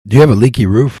Do you have a leaky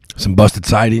roof, some busted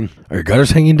siding, or your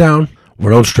gutters hanging down?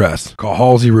 Well, don't stress. Call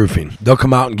Halsey Roofing. They'll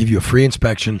come out and give you a free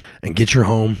inspection and get your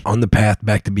home on the path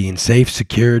back to being safe,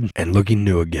 secured, and looking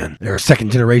new again. They're a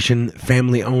second-generation,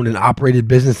 family-owned and operated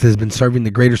business that has been serving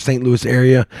the greater St. Louis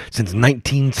area since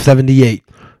 1978.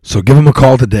 So give them a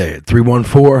call today at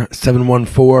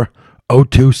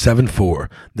 314-714-0274.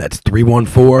 That's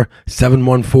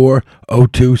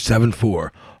 314-714-0274.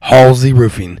 Halsey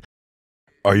Roofing.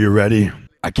 Are you ready?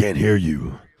 I can't hear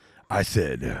you. I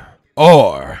said,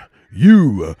 are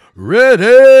you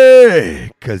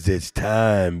ready? Because it's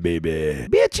time, baby.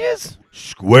 Bitches.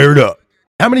 Squared up.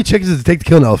 How many chickens does it take to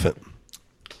kill an elephant?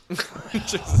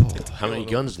 How many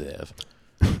guns do they have?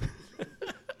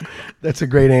 That's a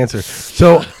great answer.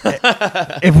 So,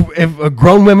 if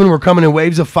grown women were coming in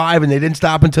waves of 5 and they didn't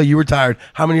stop until you were tired,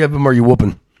 how many of them are you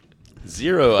whooping?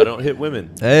 0. I don't hit women.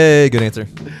 Hey, good answer.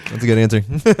 That's a good answer.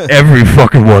 Every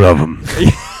fucking one of them.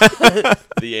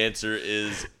 The answer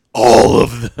is all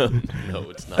of them. No,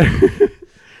 it's not.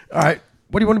 All right.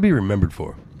 What do you want to be remembered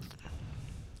for?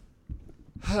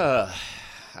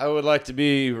 I would like to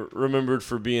be remembered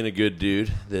for being a good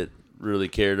dude that really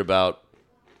cared about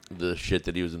the shit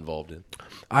that he was involved in.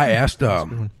 I asked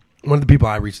one of the people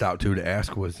I reached out to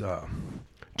ask was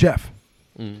Jeff,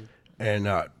 and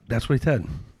that's what he said,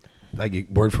 like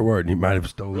word for word. He might have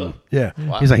stolen. Really? Yeah,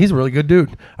 Wow. He's like, he's a really good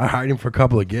dude. I hired him for a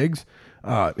couple of gigs.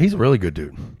 He's a really good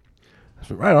dude. I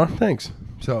said, right on, thanks.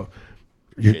 So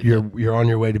you're on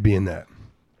your way to being that.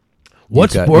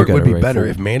 What sport would be better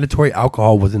if mandatory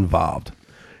alcohol was involved?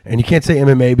 And you can't say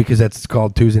MMA because that's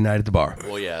called Tuesday night at the bar.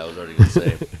 Well, yeah, I was already going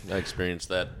to say. I experienced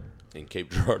that in Cape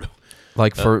Girardeau.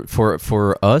 Like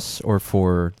for us or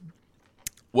for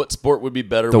What sport would be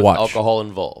better The with watch. alcohol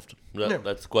involved? Yeah.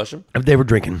 That's the question. If they were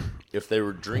drinking. If they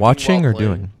were drinking watching while or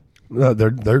playing. doing? No,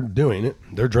 they're doing it.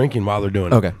 They're drinking while they're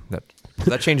doing it. Okay,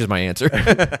 that changes my answer.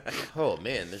 Oh,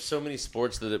 man, there's so many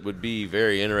sports that it would be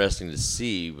very interesting to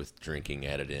see with drinking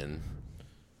added in.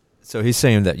 So he's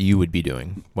saying that you would be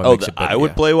doing. What Oh, makes it that better, I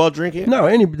would yeah. play while drinking? No,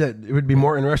 it would be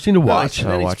more interesting to watch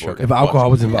any watch, sport. okay. if alcohol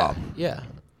was involved. Yeah.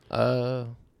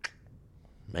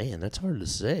 Man, that's hard to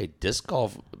say. Disc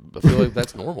golf, I feel like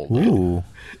that's normal. dude. Ooh,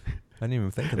 I didn't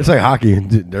even think of It's that. like hockey.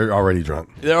 They're already drunk.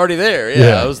 They're already there.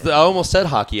 Yeah, Yeah. I almost said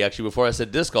hockey actually before I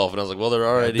said disc golf, and I was like, well, they're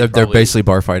already. They're probably- basically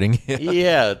bar fighting.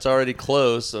 Yeah, it's already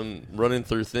close. I'm running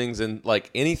through things, and like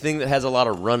anything that has a lot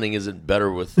of running isn't better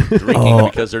with drinking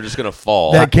because they're just gonna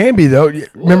fall. That can be though.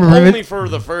 Remember, only for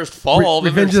the first fall.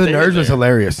 then Revenge they're of the Nerds standing was there.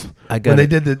 hilarious. I got when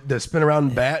they it. did the spin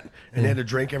around bat and they had to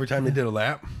drink every time they did a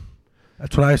lap.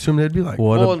 That's what I assumed they'd be like.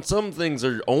 Well, and some things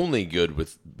are only good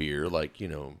with beer, like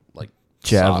like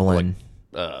Javelin.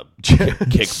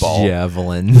 kickball,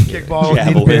 Javelin. Kickball,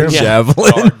 javelin, beer. yeah.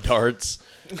 Javelin. Yard darts.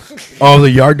 Oh, the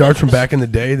yard darts from back in the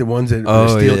day, the ones that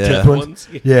Oh, the steel yeah. tipped ones.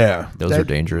 Yeah, Those are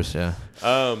dangerous, yeah.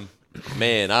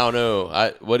 Man, I don't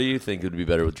know. What do you think would be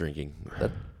better with drinking?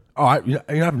 Oh, I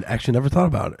haven't actually never thought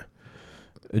about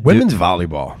it. Women's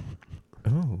volleyball.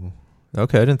 Oh.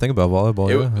 Okay, I didn't think about volleyball.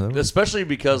 yeah. Especially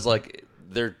because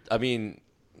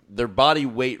their body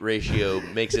weight ratio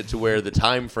makes it to where the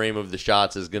time frame of the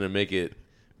shots is going to make it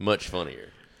much funnier.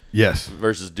 Yes.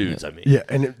 Versus dudes, I mean. Yeah,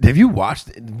 and have you watched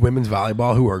women's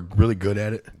volleyball who are really good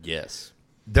at it? Yes.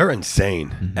 They're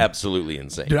insane. Absolutely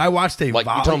insane. Dude, I watched a you're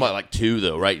talking about 2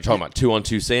 though, right? You're talking about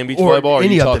 2-on-2 sand beach or volleyball, or are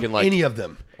any you of talking them, like any of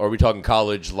them. Or are we talking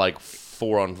college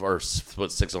 4-on or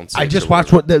 6-on-6? I just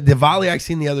watched the volley I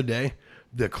seen the other day.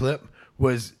 The clip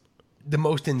was the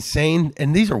most insane,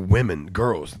 and these are women,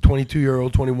 girls,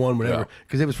 22-year-old, 21, whatever,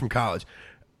 because it was from college.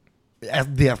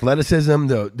 The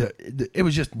athleticism, it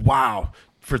was just wow.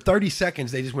 For 30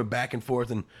 seconds, they just went back and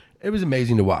forth, and it was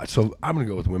amazing to watch. So I'm going to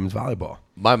go with women's volleyball.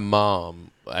 My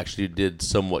mom actually did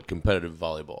somewhat competitive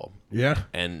volleyball. Yeah.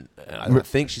 And I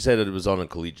think she said it was on a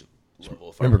collegiate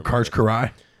level. Remember Karsh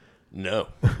Karai? No,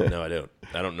 I don't.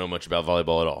 I don't know much about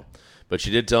volleyball at all. But she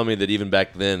did tell me that even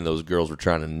back then, those girls were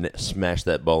trying to smash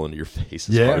that ball into your face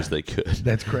as far as they could.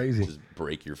 That's crazy. Just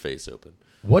break your face open.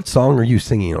 What song are you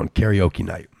singing on karaoke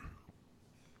night?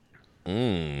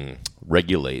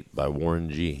 Regulate by Warren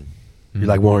G. You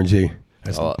like Warren G?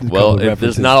 That's a couple Well, of if there's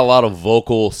references. not a lot of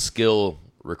vocal skill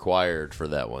required for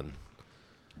that one.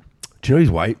 Do you know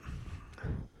he's white?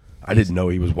 I didn't know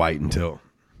he was white until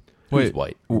Who's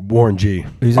white? Warren G.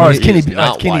 He's Oh, it's an- Kenny. he's It's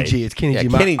not Kenny white. G. It's Kenny Yeah, G.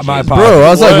 Kenny G. My Bro, apologies. Bro, I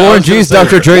was like, Well, Warren was gonna G's say,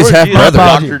 Dr. Dre's Warren half G is brother.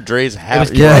 Dr. Dre's half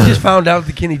brother. Yeah. I just found out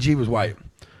that Kenny G was white.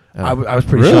 I was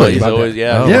pretty Really? sure He's about always that.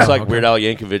 yeah. Oh, He yeah. looks like okay. Weird Al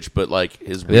Yankovic, but like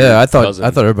his Yeah, I thought cousin.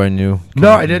 everybody knew.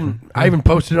 No, I didn't. I even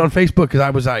posted it on Facebook because I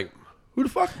was like, Who the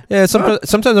fuck? Yeah,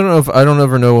 sometimes I don't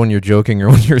ever know when you're joking or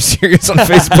when you're serious on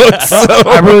Facebook. So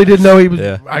I really didn't know he was.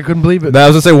 Yeah. I couldn't believe it. I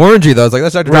was gonna say Warren G though. I was like,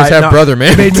 that's Dr. Dre's half brother,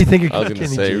 man. It made me think of I was going to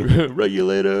say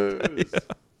regulators. Yeah.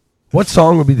 What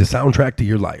song would be the soundtrack to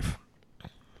your life?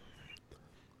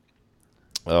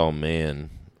 Oh man,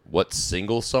 what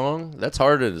single song? That's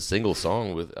harder to single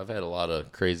song with. I've had a lot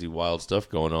of crazy, wild stuff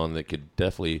going on that could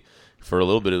definitely. For a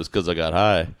little bit, it was because I got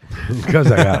high.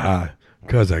 Because I got high.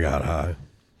 Because I got high.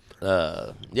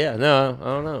 Yeah, no, I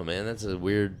don't know, man. That's a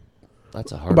hard.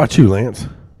 What about you, Lance?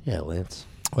 Yeah, Lance.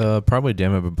 Probably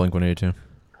 "Damn It" by Blink-182.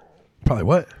 Probably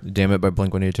what? "Damn It" by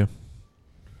Blink-182.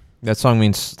 That song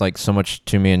means like so much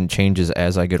to me and changes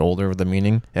as I get older with the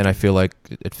meaning, and I feel like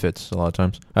it fits a lot of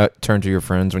times. Turn to your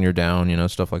friends when you're down,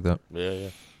 stuff like that. Yeah.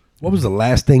 What was the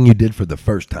last thing you did for the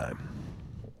first time?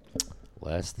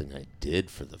 Last thing I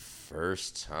did for the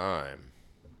first time.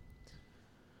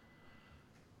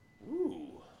 Ooh.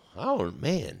 Oh,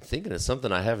 man. Thinking of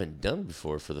something I haven't done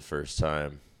before for the first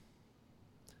time.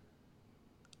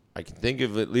 I can think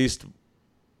of at least...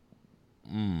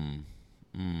 Yeah,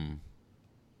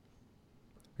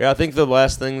 I think the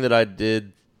last thing that I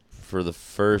did for the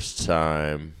first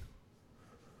time...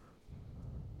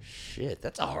 Shit,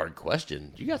 that's a hard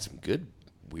question. You got some good,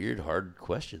 weird, hard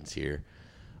questions here.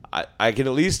 I can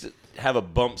at least have a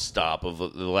bump stop of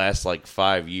the last,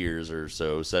 5 years or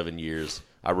so, 7 years.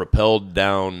 I rappelled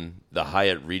down the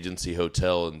Hyatt Regency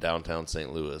Hotel in downtown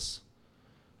St. Louis.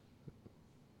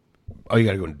 Oh, you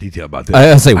got to go into detail about this.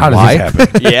 I say, how why? does this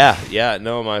happen? Yeah.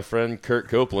 No, my friend Kurt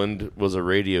Copeland was a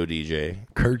radio DJ.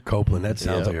 Kurt Copeland. That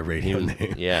sounds like a radio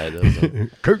name. Yeah, it does.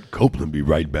 Kurt Copeland be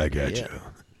right back at you.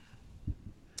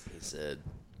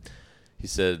 He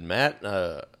said, Matt,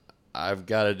 I've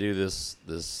got to do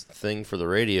this thing for the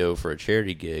radio for a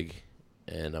charity gig,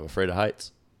 and I'm afraid of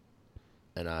heights.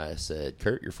 And I said,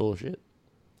 Kurt, you're full of shit.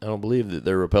 I don't believe that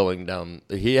they're rappelling down.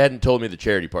 He hadn't told me the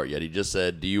charity part yet. He just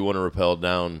said, do you want to rappel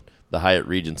down the Hyatt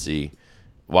Regency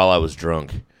while I was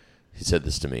drunk? He said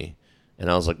this to me.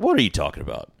 And I was like, what are you talking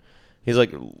about? He's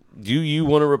like, do you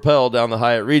want to rappel down the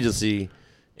Hyatt Regency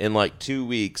in 2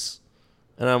 weeks?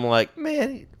 And I'm like,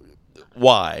 man,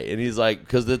 why? And he's like,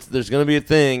 because there's going to be a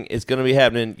thing. It's going to be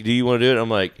happening. Do you want to do it? I'm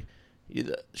like,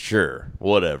 sure,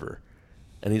 whatever.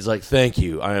 And he's like, thank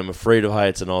you. I am afraid of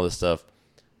heights and all this stuff.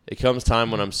 It comes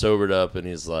time when I'm sobered up, and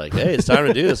he's like, hey, it's time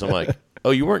to do this. I'm like, oh,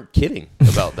 you weren't kidding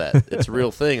about that. It's a real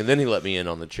thing. And then he let me in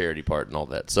on the charity part and all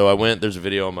that. So I went. There's a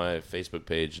video on my Facebook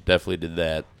page. Definitely did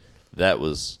that. That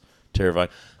was terrifying.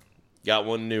 Got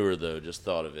one newer, though. Just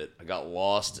thought of it. I got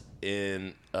lost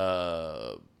in,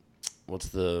 what's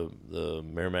the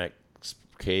Merrimack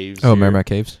Caves? Oh, here? Merrimack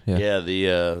Caves? Yeah. Yeah,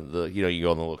 the you go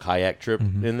on the little kayak trip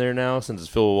in there now since it's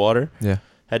filled with water. Yeah.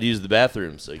 Had to use the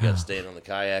bathroom, so you got to stand on the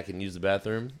kayak and use the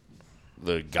bathroom.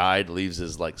 The guide leaves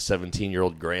his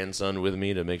 17-year-old grandson with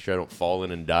me to make sure I don't fall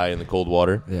in and die in the cold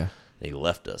water. Yeah. And he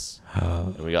left us,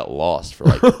 and we got lost for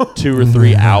 2 or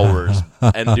 3 hours.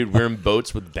 And dude, we're in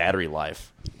boats with battery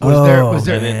life. Was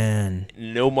there man.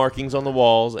 No markings on the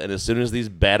walls, and as soon as these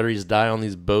batteries die on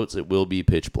these boats, it will be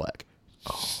pitch black.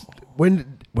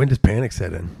 when does panic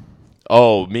set in?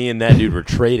 Oh, me and that dude were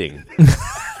trading.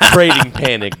 Trading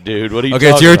panic, dude. What are you Okay,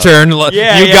 it's talking your about? turn.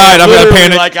 Yeah, you guide. I'm going to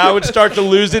literally, panic. I would start to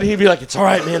lose it. He'd be like, it's all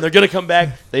right, man. They're going to come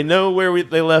back. They know where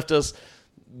they left us.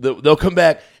 They'll come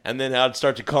back. And then I'd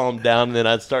start to calm down, and then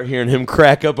I'd start hearing him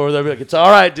crack up over there. I'd be like, it's all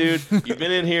right, dude. You've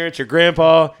been in here. It's your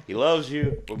grandpa. He loves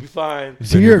you. We'll be fine.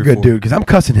 So you're a good dude, because I'm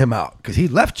cussing him out, because he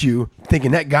left you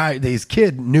thinking that guy, his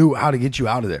kid, knew how to get you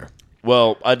out of there.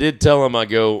 Well, I did tell him,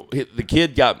 the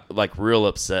kid got real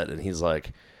upset, and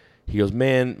he goes,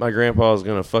 man, my grandpa is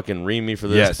going to fucking ream me for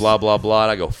this, blah, blah, blah.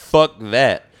 And I go, fuck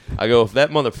that. I go, if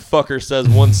that motherfucker says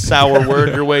one sour word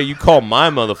your way, you call my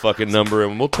motherfucking number,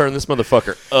 and we'll turn this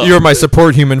motherfucker up. You're my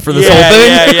support human for this whole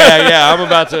thing? Yeah. I'm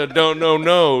about to,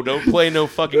 don't play no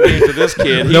fucking games with this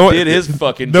kid. He did his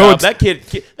fucking job.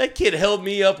 That kid held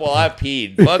me up while I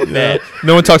peed. Fuck that.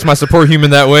 No one talks to my support human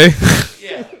that way.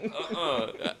 Yeah.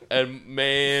 And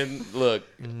man, look,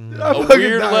 a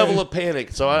weird level of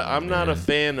panic. So I'm not a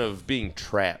fan of being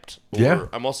trapped.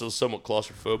 I'm also somewhat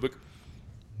claustrophobic.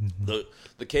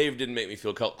 The cave didn't make me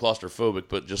feel claustrophobic,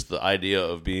 but just the idea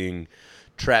of being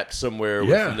trapped somewhere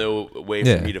with no way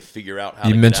for me to figure out how to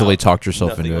get mentally out. talked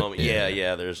yourself into it.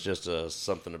 Yeah. There's just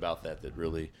something about that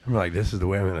really. I'm like, this is the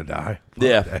way I'm going to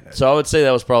die. So I would say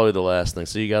that was probably the last thing.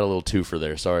 So you got a little twofer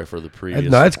there. Sorry for the previous.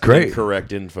 No, that's great.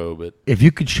 Incorrect info, but if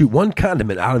you could shoot one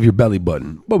condiment out of your belly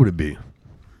button, what would it be?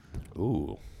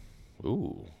 Ooh,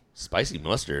 spicy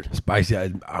mustard. Spicy.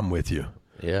 I'm with you.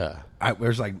 Yeah.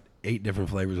 There's 8 different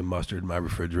flavors of mustard in my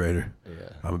refrigerator. Yeah.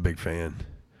 I'm a big fan.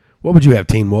 What would you have,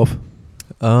 Teen Wolf?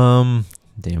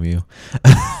 Damn you.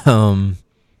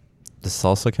 Does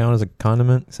salsa count as a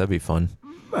condiment? 'Cause that'd be fun.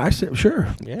 I said,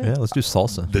 sure. Yeah, let's do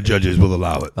salsa. The judges will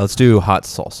allow it. Let's do hot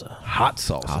salsa. Hot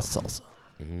salsa. Hot salsa.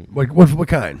 What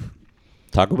kind?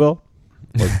 Taco Bell?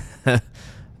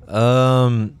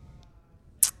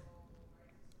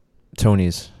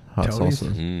 Tony's hot Tony's?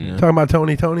 salsa. Mm. Talking about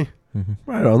Tony? Mm-hmm.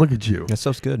 Right on. Look at you. That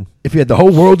stuff's good. If you had the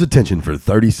whole world's attention for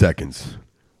 30 seconds,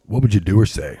 what would you do or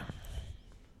say?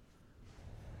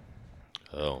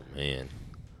 Oh, man.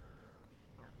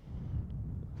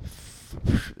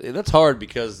 That's hard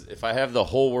because if I have the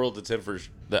whole world's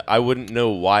attention that I wouldn't know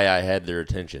why I had their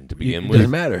attention to begin It with.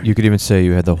 doesn't matter. You could even say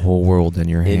you had the whole world in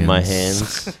your hands. In my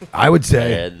hands, I would I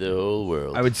say, had the whole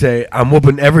world. I'm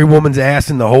whooping every woman's ass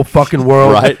in the whole fucking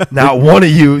world. Right. Not one of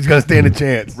you is gonna stand a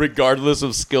chance. Regardless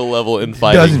of skill level in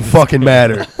fighting. Doesn't fucking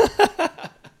matter.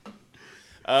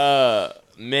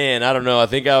 Man, I don't know. I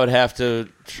think I would have to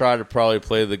try to probably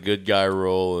play the good guy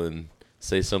role and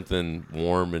say something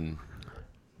warm and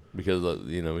because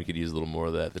we could use a little more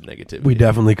of that than negativity. We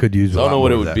definitely could use. So I don't know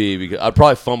what it would be because I'd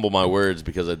probably fumble my words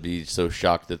because I'd be so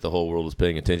shocked that the whole world was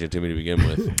paying attention to me to begin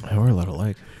with. We're a lot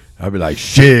alike. I'd be like,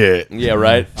 shit. Yeah,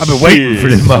 right. I've been waiting for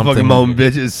this Something- motherfucking moment,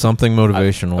 bitches. Something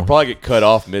motivational. I'd probably get cut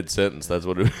off mid-sentence. That's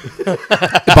what it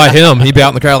By him, he'd be out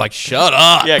in the crowd like, shut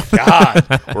up. Yeah,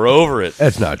 God. We're over it.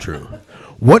 That's not true.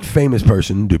 What famous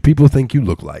person do people think you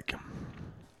look like?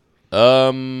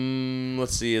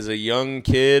 Let's see. As a young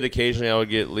kid, occasionally I would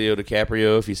get Leo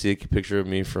DiCaprio. If you see a picture of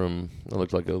me I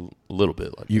look like a little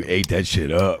bit like You ate that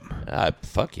shit up.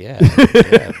 fuck yeah.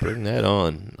 Yeah, bring that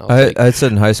on. I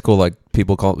said in high school, like,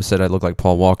 people said I look like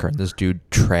Paul Walker, and this dude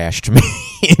trashed me.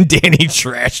 And Danny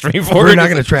trashed me for We're it. not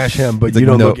going to trash him, but He's you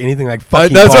like, don't no. look anything like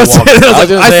fucking That's Paul what I Walker. said. I was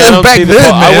like, I said back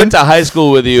then, I man. went to high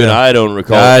school with you, and I don't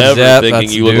recall ever thinking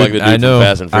you look like the dude I know. from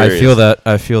Fast and Furious.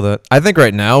 I feel that. I think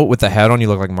right now, with the hat on, you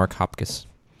look like Mark Hopkins.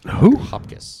 Who?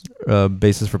 Hopkins.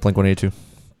 Bassist for Blink-182.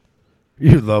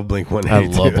 You love Blink-182. I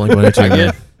love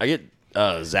Blink-182. I get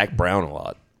Zach Brown a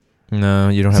lot. No,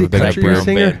 you don't Is have he a big country beard.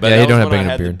 singer? But Yeah, that you don't was have when I big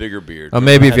had the beard. bigger beard. Oh,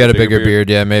 maybe if you had a bigger beard.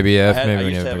 Yeah, maybe. Yeah, maybe when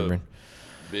you used have to a big beard.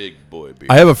 Big boy beard.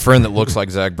 I have a friend that looks like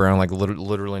Zach Brown, like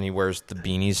literally, and he wears the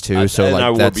beanies too. So and like I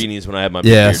wore that's beanies when I had my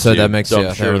big Yeah, beard so too. that makes- so I'm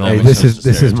yeah, sure that that Hey, makes makes this sense to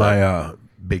is stereotype. my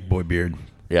big boy beard.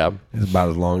 Yeah. It's about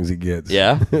as long as it gets.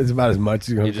 Yeah? It's about as much as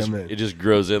you're going to come in. It just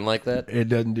grows in like that. It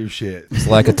doesn't do shit. it's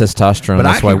lack of testosterone. But I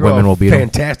That's can why grow women a will beat him.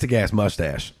 fantastic ass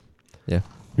mustache. Yeah.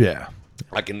 Yeah,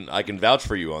 I can vouch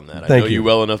for you on that. I Thank know you. you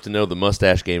well enough to know the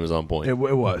mustache game is on point. it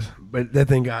was. But that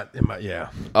thing got in my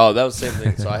Oh, that was the same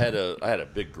thing. So I had a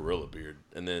big gorilla beard,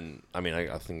 and then I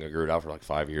think I grew it out for like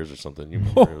 5 years or something. You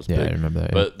remember it was Yeah, big. I remember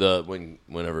that. Yeah. But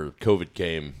whenever COVID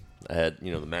came, I had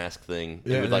the mask thing.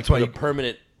 Yeah, it would like that's why put a you-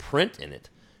 permanent print in it,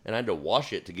 and I had to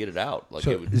wash it to get it out. Like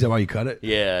So it would. is that why you cut it?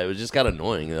 Yeah, it was just got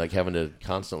annoying, like having to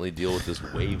constantly deal with this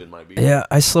wave in my beard. Yeah,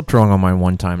 I slipped wrong on mine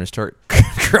one time and started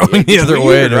growing Yeah, the it's other way,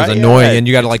 weird, and it was right? annoying. Yeah, And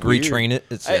you got to it's like weird. retrain it.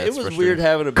 It's It was frustrating. weird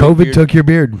having a big COVID beard. took your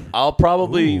beard. I'll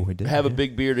probably Ooh, it did, have a yeah.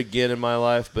 big beard again in my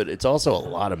life, but it's also a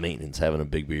lot of maintenance having a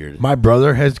big beard. My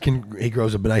brother he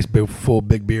grows a nice big, full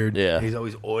big beard. Yeah. He's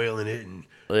always oiling it, and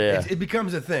Yeah. it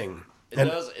becomes a thing. It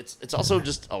does. It's also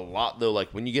just a lot though. Like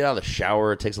when you get out of the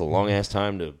shower, it takes a long ass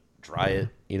time to dry it.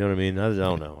 You know what I mean? I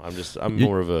don't know. I'm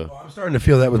more of a I'm starting to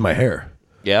feel that with my hair.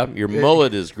 yeah. Your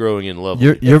mullet is growing in level.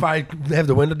 If I have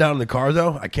the window down in the car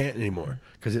though, I can't anymore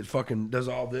because it fucking does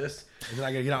all this, and then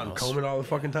I gotta get out and comb it all the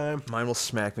fucking time. Mine will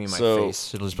smack me in my So-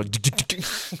 face. It'll just be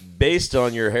like. Based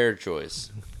on your hair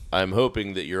choice, I'm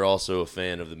hoping that you're also a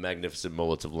fan of the magnificent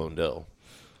mullets of Londell.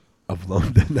 Of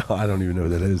London? No, I don't even know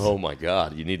what that is. Oh my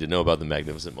God! You need to know about the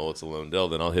magnificent mullets of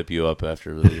Londell. Then I'll hip you up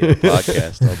after the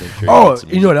podcast. I'll make sure Oh, get some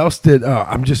you know what else did?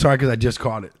 I'm just sorry because I just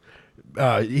caught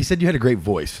it. He said you had a great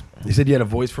voice. He said you had a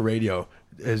voice for radio,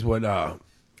 is what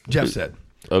Jeff said.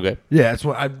 Okay. Yeah, that's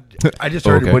what I just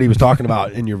heard Okay. what he was talking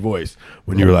about in your voice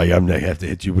when you were like, "I'm gonna have to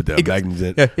hit you with that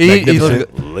magnificent." Ladies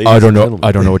I don't and know. gentlemen.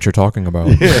 I don't know what you're talking about.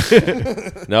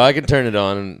 No, I can turn it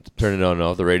on and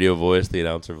off. The radio voice, the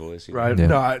announcer voice. you know. Right? Yeah.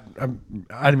 No,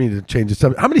 I didn't mean to change the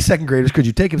subject. How many second graders could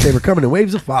you take if they were coming in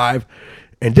waves of 5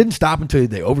 and didn't stop until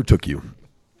they overtook you?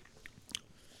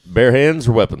 Bare hands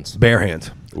or weapons? Bare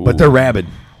hands, Ooh. but they're rabid.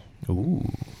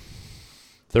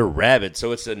 They're rabid,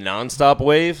 so it's a nonstop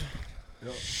wave.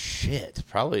 Shit,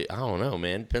 probably. I don't know,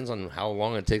 man. Depends on how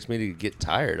long it takes me to get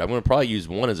tired. I'm gonna probably use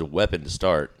one as a weapon to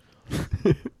start.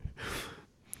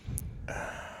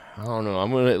 I don't know.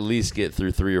 I'm gonna at least get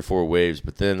through 3 or 4 waves,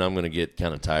 but then I'm gonna get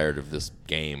kind of tired of this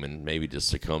game and maybe just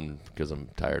succumb because I'm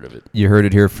tired of it. You heard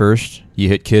it here first. You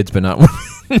hit kids, but not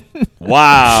women.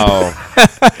 Wow.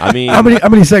 I mean, How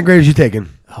many second graders you taking?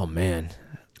 Oh man.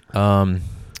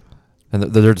 And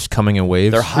they're just coming in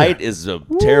waves. Their height is a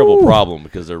terrible problem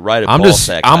because they're right at I'm ball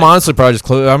sack I'm height. honestly probably just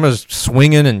close. I'm just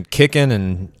swinging and kicking,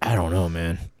 and I don't know,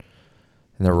 man.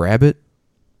 And the rabbit,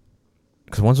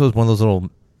 because once one of those little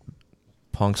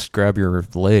punks grab your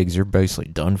legs, you're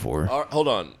basically done for. Hold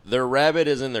on. Their rabbit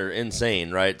is in there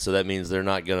insane, right? So that means they're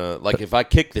not going to... Like, if I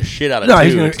kick the shit out of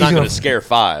two, it's not going to scare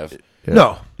 5. Yeah.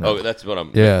 No. Oh, that's what I'm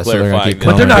Yeah, so they're gonna clarifying. keep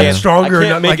But they're coming. not stronger or I can't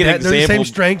nothing like make an that. They're the same example.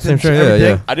 strength Same and strength, everything.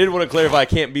 yeah. I did want to clarify. I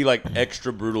can't be like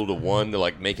extra brutal to one to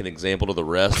like make an example to the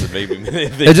rest and maybe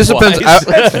It just depends.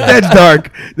 That's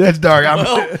dark. That's dark.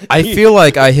 I feel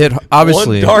like I hit,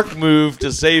 obviously. one dark move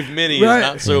to save many Right. is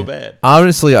not so bad.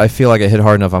 Honestly, I feel like I hit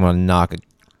hard enough, I'm going to knock a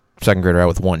second grader out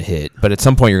with one hit. But at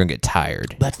some point, you're going to get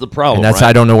tired. That's the problem. And that's right?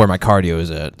 I don't know where my cardio is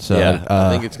at. So Yeah,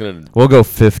 I think it's gonna. we'll go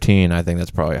 15. I think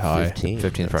that's probably high. 15?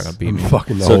 15 is probably going to beat I'm me.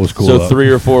 fucking the So, whole school so up. 3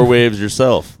 or 4 waves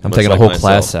yourself. I'm much taking like a whole myself.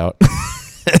 class out. I'm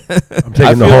I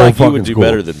taking the feel whole like you fucking would do school.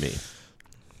 better than me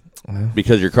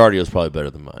because your cardio is probably better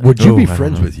than mine. Would you Oh, be I don't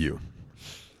friends know. with you?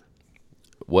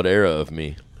 What era of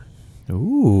me?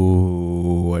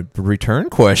 Ooh, a return Really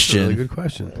question. good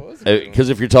question. Because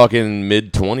if you're talking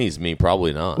mid-20s, me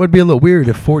probably not. Would be a little weird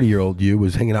if 40-year-old you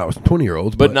was hanging out with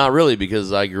 20-year-olds, But not really,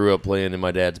 because I grew up playing in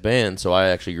my dad's band, so I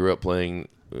actually grew up playing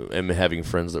and having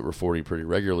friends that were 40 pretty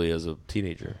regularly as a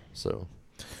teenager. So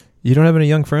You don't have any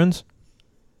young friends?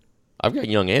 I've got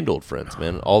young and old friends,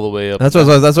 man, all the way up. That's what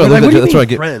I Like, what do you that's what I mean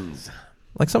get. friends?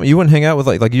 Like something you wouldn't hang out with,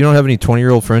 like you don't have any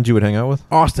 20-year-old friends you would hang out with?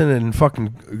 Austin and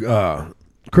fucking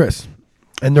Chris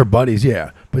and their buddies,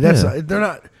 yeah. But that's Yeah. they're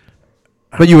not.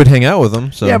 But you would hang out with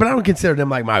them. So Yeah, but I don't consider them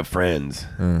like my friends.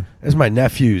 That's my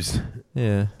nephews.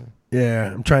 yeah.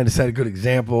 Yeah, I'm trying to set a good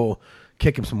example,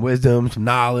 kick him some wisdom, some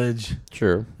knowledge.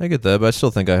 Sure. I get that, but I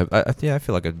still think I have. I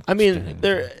feel like I mean,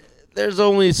 there's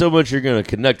only so much you're going to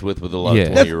connect with a lot Yeah. of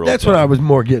That's, 20-year-olds. that's what I was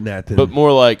more getting at. Than, But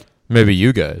more like maybe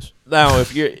you guys. now,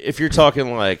 if you're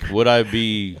talking like, would I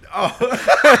be?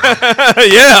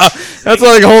 Yeah, that's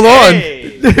like hold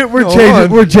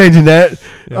on. we're changing that.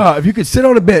 If you could sit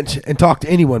on a bench and talk to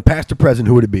anyone, past or present,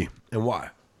 who would it be and why?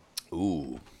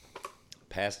 Ooh,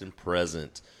 past and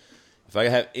present. If I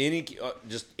have any,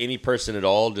 just any person at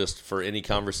all, just for any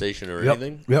conversation or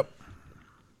anything. Yep.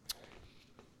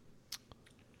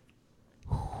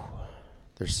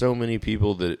 There's so many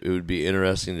people that it would be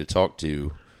interesting to talk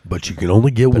to, But you can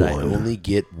only get but one. I only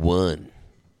get one.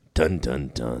 Dun dun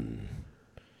dun.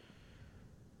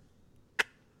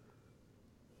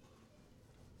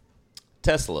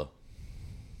 Tesla.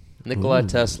 Nikolai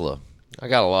Tesla. I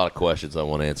got a lot of questions I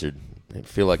want answered. I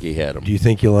feel like he had them. Do you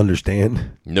think you'll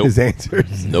understand Nope. his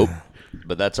answers? Nope.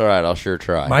 But that's all right. I'll sure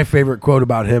try. My favorite quote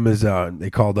about him is they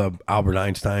called up Albert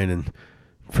Einstein and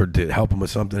to help him with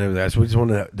something. And that's we just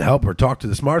wanted to help or talk to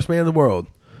the smartest man in the world.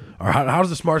 Or how does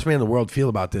the smartest man in the world feel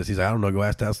about this? He's like, I don't know. Go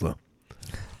ask Tesla.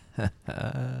 Yeah.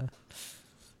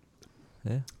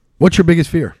 What's your biggest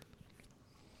fear?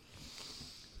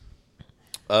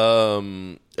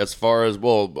 As far as,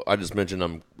 well, I just mentioned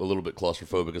I'm a little bit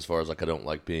claustrophobic as far as like I don't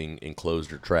like being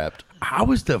enclosed or trapped. How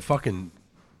was the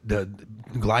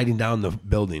gliding down the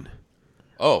building?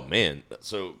 Oh man,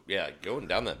 so yeah, going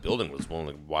down that building was one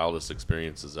of the wildest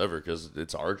experiences ever because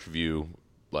it's arch view,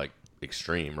 like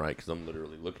extreme, right? Because I'm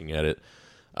literally looking at it.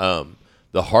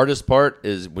 The hardest part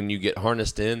is when you get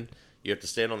harnessed in, you have to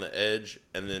stand on the edge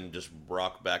and then just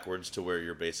rock backwards to where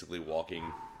you're basically walking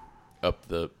up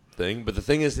the thing. But the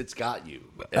thing is, it's got you.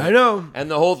 I know. And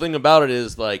the whole thing about it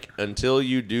is like until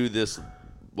you do this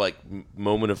like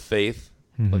moment of faith,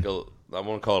 like I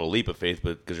won't call it a leap of faith,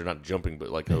 but because you're not jumping, but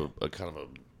like a kind of a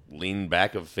lean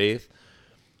back of faith.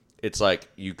 It's like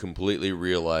you completely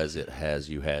realize it has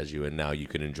you, and now you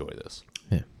can enjoy this.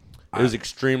 Yeah. It was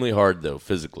extremely hard though,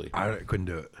 physically. I couldn't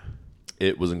do it.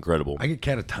 It was incredible. I get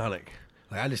catatonic.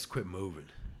 Like I just quit moving.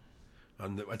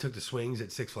 I took the swings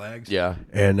at Six Flags. Yeah.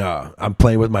 And I'm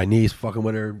playing with my niece, fucking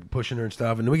with her, pushing her and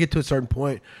stuff. And then we get to a certain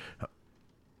point,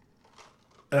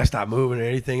 and I stopped moving or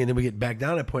anything. And then we get back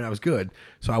down at that point. I was good.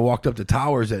 So I walked up the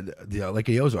towers at the Lake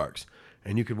of the Ozarks.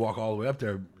 And you could walk all the way up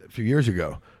there a few years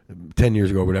ago, 10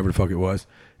 years ago, whatever the fuck it was.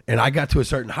 And I got to a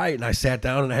certain height, and I sat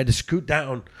down, and I had to scoot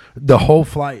down the whole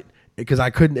flight because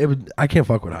I couldn't. I can't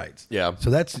fuck with heights. Yeah.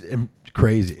 So that's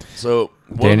crazy. So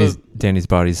one of Danny's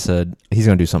body said he's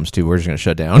gonna do something stupid. We're just gonna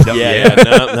shut down. yeah.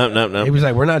 No. He was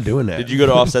like, "We're not doing that." Did you go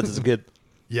to offsets as a kid?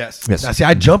 Yes. Yes. Now, see,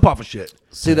 I jump off of shit.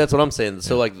 See, that's what I'm saying.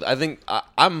 So, like, I think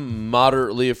I'm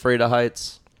moderately afraid of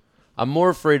heights. I'm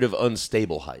more afraid of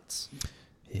unstable heights.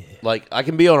 Yeah. Like, I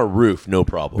can be on a roof, no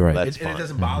problem. Right. That's And fine. it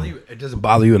doesn't bother you. It doesn't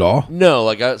bother you at all. No,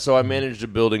 like, I managed a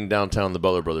building downtown, the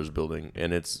Butler Brothers building,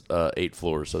 and it's 8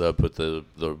 floors. So that would put the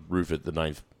roof at the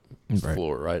 9th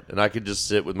floor, right? And I could just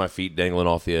sit with my feet dangling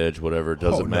off the edge, whatever. It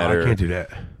doesn't No, matter. I can't do that.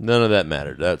 None of that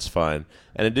mattered. That's fine.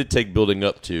 And it did take building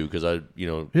up to, because I,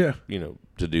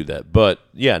 to do that. But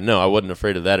yeah, no, I wasn't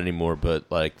afraid of that anymore. But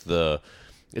like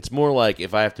it's more like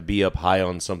if I have to be up high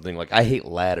on something, like I hate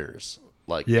ladders.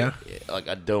 Like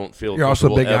I don't feel You're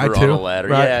also a big guy ever too, on a ladder.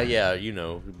 right? Yeah,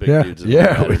 big dudes.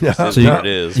 Yeah. So You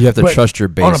have to But trust your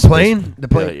base. on a plane. The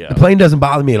plane doesn't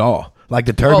bother me at all. Like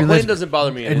the turbulence, plane doesn't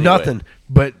bother me in and any nothing. way.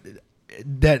 But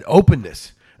that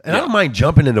openness, and I don't mind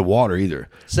jumping into water either.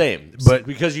 Same, But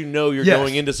because you're yes.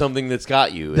 going into something that's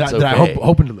got you. That, It's that okay. I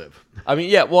hoping to live. I mean,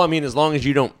 yeah. Well, I mean, as long as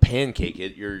you don't pancake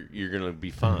it, you're gonna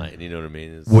be fine. You know what I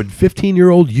mean? Would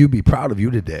 15-year-old you be proud of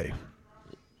you today?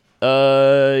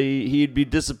 He'd be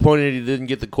disappointed he didn't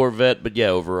get the Corvette, but yeah,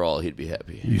 overall he'd be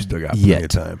happy. You still got plenty of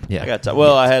time. Yeah. I got time.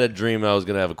 Well, I had a dream I was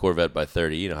gonna have a Corvette by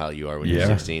 30. You know how you are when you're Yeah.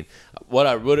 16. What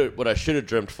I should have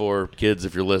dreamt for, kids,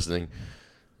 if you're listening,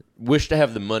 wish to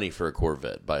have the money for a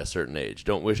Corvette by a certain age.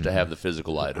 Don't wish to have the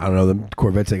physical item. I don't know. The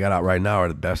Corvettes they got out right now are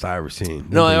the best I ever seen.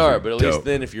 No, they Those are, but at least dope.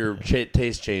 then, if your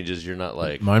taste changes, you're not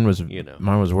like Mine was know.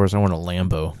 mine was worse. I want a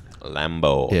Lambo. a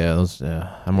Lambo.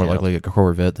 Yeah, I'm more Yeah. likely to get a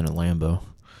Corvette than a Lambo.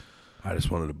 I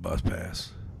just wanted a bus pass.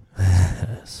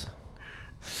 Yes.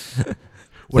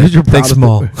 What is your Thanks, proudest?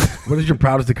 Small. What is your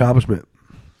proudest accomplishment?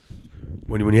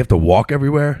 When you have to walk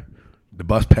everywhere, the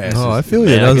bus pass. Oh, I is- feel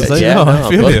you. Man, I was saying, yeah, no, I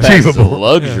feel bus you. pass is a Achievable.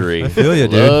 luxury. I feel you,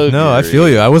 dude. No, I feel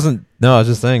you. I wasn't. No, I was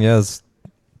just saying. Yeah, it's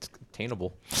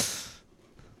attainable.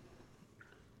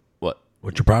 What?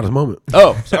 What's your proudest moment?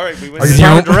 Oh, sorry, we went Are in you the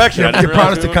wrong proud- direction. your I didn't realize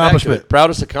proudest we went back to accomplishment. it.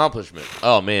 Proudest accomplishment.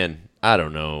 Oh man, I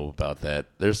don't know about that.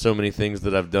 There's so many things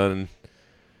that I've done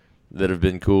that have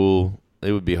been cool.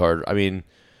 It would be hard. I mean,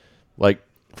 like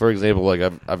for example, like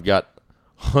I've got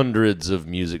hundreds of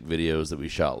music videos that we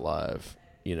shot live.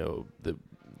 That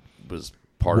was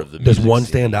part of the. Does music one scene.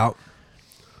 stand out?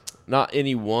 Not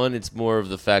any one. It's more of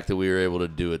the fact that we were able to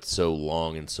do it so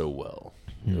long and so well.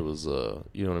 It was,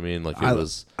 you know what I mean? Like it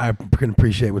was. I can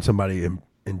appreciate when somebody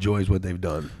enjoys what they've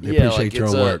done. They Yeah, appreciate like your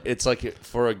it's own work. It's like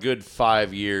for a good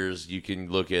 5 years, you can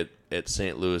look at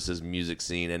St. Louis's music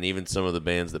scene and even some of the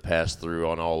bands that pass through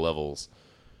on all levels.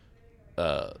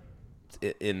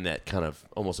 In that kind of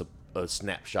almost a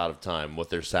snapshot of time, what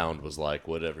their sound was like,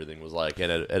 what everything was like,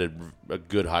 and at a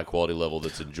good high quality level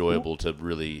that's enjoyable to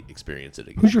really experience it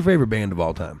again. Who's your favorite band of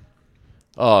all time?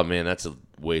 Oh man, that's a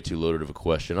way too loaded of a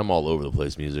question. I'm all over the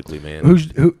place musically, man.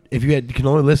 Who? If you can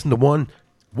only listen to one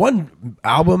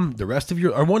album, the rest of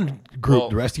your, or one group,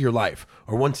 the rest of your life,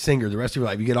 or one singer, the rest of your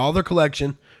life, you get all their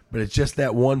collection, but it's just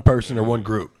that one person or one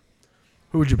group.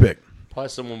 Who would you pick? Probably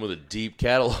someone with a deep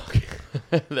catalog.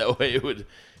 That way it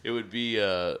would be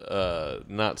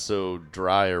not so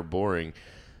dry or boring.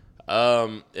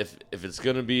 If it's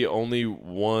gonna be only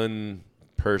one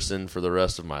person for the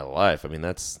rest of my life, I mean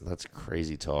that's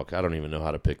crazy talk. I don't even know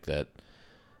how to pick that.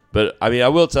 But I mean, I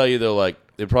will tell you though, like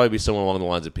it'd probably be someone along the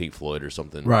lines of Pink Floyd or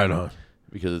something. Right on.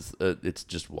 Because it's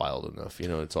just wild enough,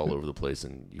 it's all over the place,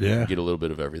 and you Yeah. get a little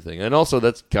bit of everything. And also,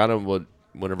 that's kind of what,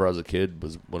 whenever I was a kid,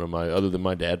 was one of my, other than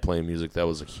my dad playing music, that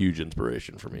was a huge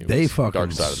inspiration for me. They was fucking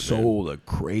Dark Side of the Moon. sold a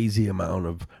crazy amount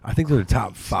of. I think they're the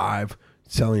top 5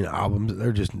 selling albums.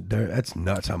 That's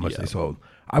nuts how much Yeah. they sold.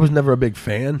 I was never a big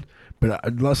fan, but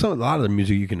a lot of the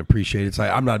music you can appreciate. It's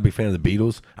like I'm not a big fan of the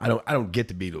Beatles. I don't get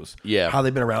the Beatles. Yeah. How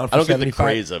they've been around for I don't get the 75.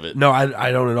 craze of it. No,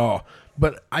 I don't at all.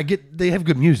 But I get they have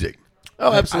good music.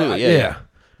 Oh, absolutely, I- yeah.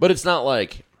 But it's not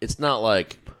like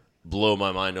blow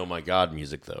my mind, oh my god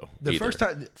music though. The either, first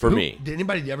time for me, did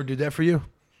anybody ever do that for you?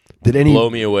 Did any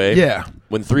blow me away. Yeah.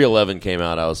 When 311 came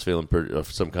out, I was feeling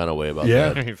some kind of way about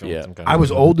Yeah. that. Yeah. I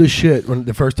was old as shit when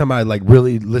the first time I like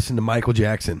really listened to Michael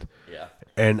Jackson. Yeah.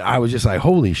 And I was just like,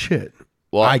 holy shit.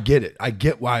 Well, I get it. I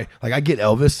get why. Like, I get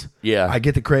Elvis. Yeah. I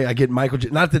get the craze. I get Michael.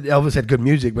 Not that Elvis had good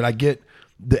music, but I get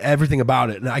everything about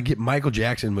it. And I get Michael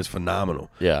Jackson was phenomenal.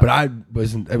 Yeah. But I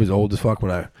was old as fuck when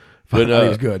I found out he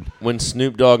was good. When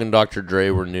Snoop Dogg and Dr. Dre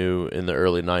were new in the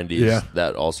early 90s, Yeah.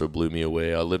 that also blew me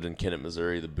away. I lived in Kennett,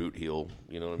 Missouri, the Boot Heel,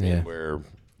 you know what I mean? Yeah. Where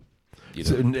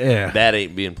So, yeah. that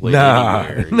ain't being played Nah.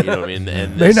 anywhere. You know what I mean?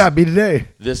 And May not be today.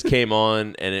 this came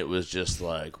on, and it was just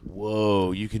like,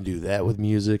 whoa, you can do that with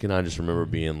music. And I just remember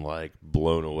being like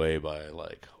blown away by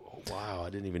like, oh, wow, I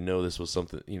didn't even know this was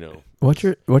something, What's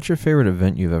your favorite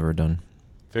event you've ever done?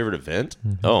 Favorite event?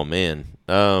 Mm-hmm. Oh, man.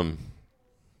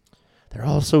 They're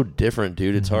all so different,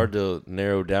 dude. It's hard to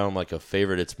narrow down like a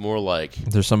favorite. It's more like,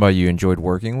 Is there somebody you enjoyed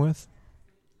working with?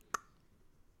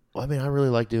 Well, I mean, I really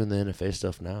like doing the NFA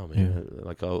stuff now, man. Yeah.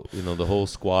 Like, the whole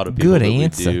squad of people. Good that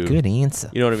answer. We do. Good answer.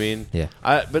 You know what I mean? Yeah.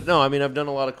 But no, I mean, I've done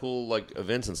a lot of cool like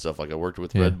events and stuff. Like I worked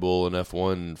with Red Bull and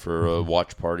F1 for a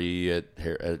watch party at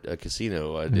a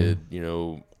casino. I did,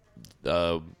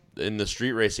 in the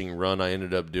street racing run, I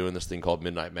ended up doing this thing called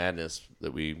Midnight Madness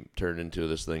that we turned into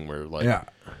this thing where like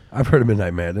I've heard of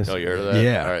Midnight Madness. Oh, you heard of that?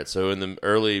 Yeah. All right. So in the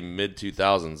early mid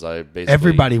 2000s, I basically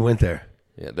everybody went there.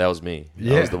 Yeah, that was me.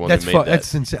 Yeah, I was the one that made that.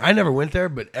 That's insane. I never went there,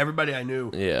 but everybody I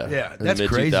knew. Yeah, that's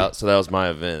crazy. So that was my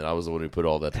event. I was the one who put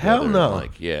all that together. Hell no. And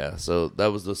like, yeah. So that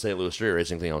was the St. Louis street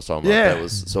racing thing I was talking about. Yeah. That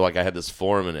was so like I had this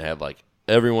forum and it had like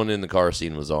everyone in the car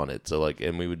scene was on it. So like,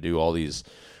 and we would do all these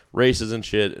races and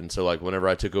shit. And so like, whenever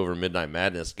I took over Midnight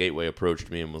Madness, Gateway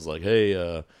approached me and was like,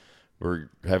 "Hey, we're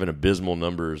having abysmal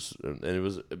numbers." And it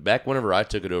was back whenever I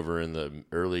took it over in the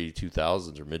early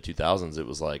 2000s or mid 2000s. It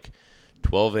was like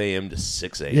 12 a.m. to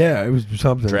 6 a.m. Yeah, it was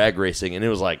something. Drag racing, and it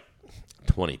was like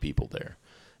 20 people there.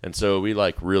 And so we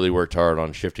like really worked hard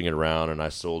on shifting it around, and I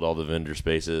sold all the vendor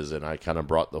spaces, and I kind of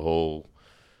brought the whole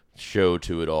show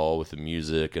to it all with the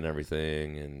music and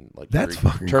everything, and like that's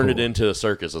fucking turned cool. it into a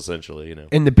circus essentially, you know.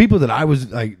 And the people that I was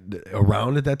like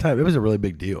around at that time, it was a really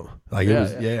big deal. Like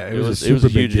it was a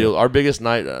huge deal. Our biggest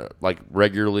night, like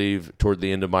regularly toward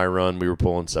the end of my run, we were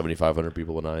pulling 7,500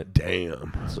 people a night.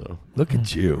 Damn. So look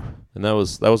at you. And that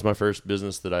was my first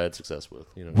business that I had success with.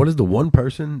 You know. What is the one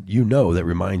person you know that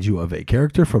reminds you of a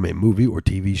character from a movie or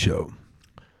TV show?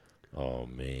 Oh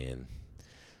man.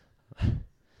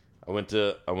 I went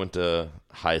to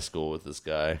high school with this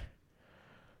guy,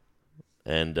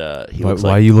 and he looks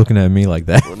why are you looking at me like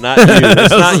that? Well, not you.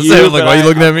 It's not you. Like, why are you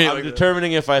looking at me? I'm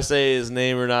determining if I say his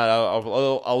name or not.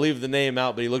 I'll leave the name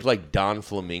out, but he looked like Don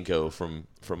Flamenco from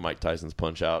Mike Tyson's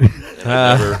Punch Out. And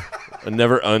I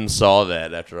never unsaw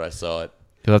that after I saw it.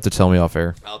 You'll have to tell me off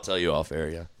air. I'll tell you off air.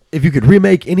 Yeah. If you could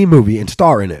remake any movie and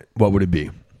star in it, what would it be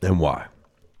and why?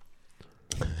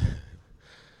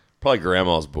 Probably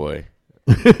Grandma's Boy.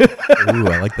 Ooh,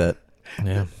 I like that.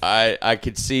 Yeah. I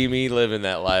could see me living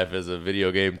that life as a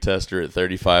video game tester at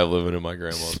 35 living in my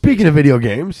grandma's. Speaking of video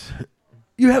games,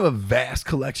 you have a vast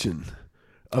collection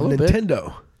of Nintendo.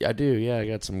 Bit. Yeah, I do. Yeah, I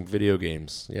got some video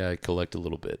games. Yeah, I collect a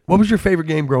little bit. What was your favorite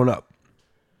game growing up?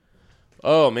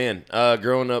 Oh, man.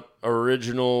 Growing up,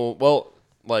 original... Well,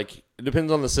 like, it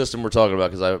depends on the system we're talking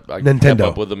about because I kept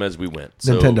up with them as we went.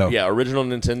 So, Nintendo. Yeah, original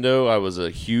Nintendo. I was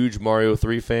a huge Mario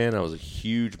 3 fan. I was a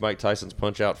huge Mike Tyson's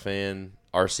Punch-Out fan.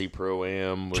 RC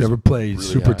Pro-Am. Did you ever play really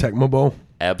Super high. Tecmo Bowl?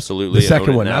 Absolutely. The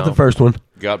second one, not the first one.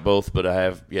 Got both, but I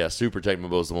have, Super Tecmo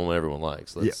Bowl is the one everyone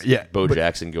likes. That's Bo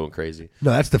Jackson going crazy. No,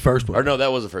 that's the first one. Or no,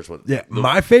 that was the first one. Yeah,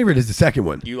 my favorite is the second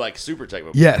one. You like Super Tecmo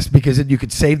Bowl? Yes, because you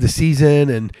could save the season,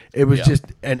 and it was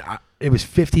it was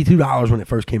 $52 when it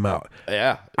first came out.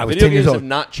 Yeah. I was Video 10 years games old. have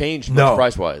not changed much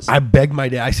price-wise. I begged my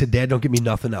dad. I said, "Dad, don't give me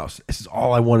nothing else. This is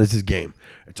all I want is this game.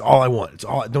 It's all I want.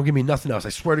 Don't give me nothing else. I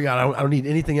swear to God, I don't need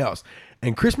anything else."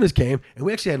 And Christmas came, and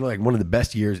we actually had like one of the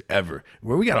best years ever,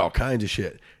 where we got all kinds of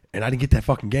shit. And I didn't get that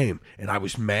fucking game. And I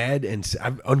was mad and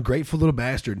I'm ungrateful little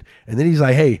bastard. And then he's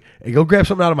like, hey, go grab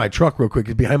something out of my truck real quick.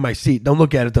 It's behind my seat. Don't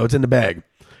look at it, though. It's in the bag.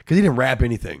 Because he didn't wrap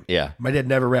anything. Yeah. My dad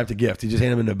never wrapped a gift. He just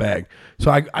handed him in the bag.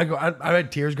 So I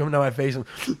had tears coming down my face.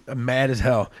 I'm mad as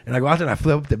hell. And I go out there and I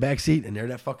flip up the back seat, and there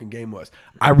that fucking game was.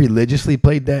 I religiously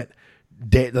played that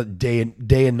day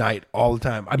and night all the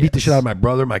time. I beat the shit out of my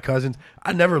brother, my cousins.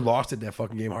 I never lost at that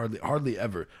fucking game, hardly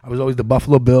ever. I was always the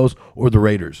Buffalo Bills or the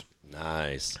Raiders.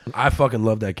 Nice. I fucking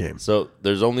love that game. So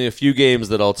there's only a few games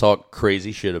that I'll talk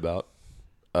crazy shit about.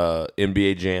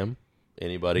 NBA Jam.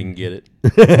 Anybody can get it.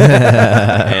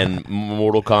 And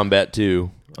Mortal Kombat 2.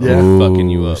 Yeah. I'm fucking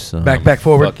you up. Son. Back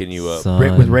forward. Fucking you up.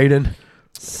 Son. With Raiden.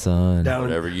 Son. Down.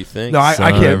 Whatever you think. No, I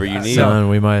can't. Whatever you need. Son,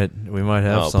 we might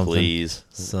have something. Please.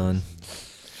 Son.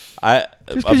 Just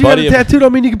because you got a tattoo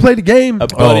don't mean you can play the game. A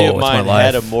buddy of it's my mine life.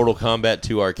 had a Mortal Kombat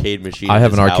 2 arcade machine. I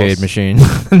have in an his arcade house. machine.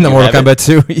 The Mortal have Kombat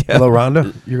 2. Yeah. Hello,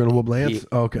 Rhonda. You're going to whoop Lance?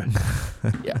 Okay.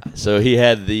 Yeah. So he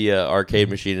had the arcade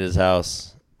machine in his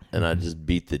house, and I just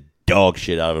beat the dog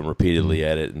shit out of him repeatedly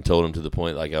at it and told him to the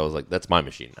point, like, I was like, that's my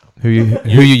machine now. Who you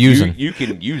using? You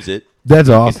can use it. That's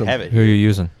You awesome. can have it. Who you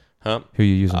using? Huh? Who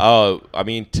you using? Oh, I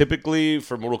mean, typically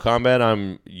for Mortal Kombat,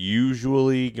 I'm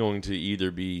usually going to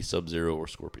either be Sub-Zero or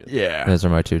Scorpion. Yeah. Those are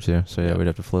my two too. So yeah, we'd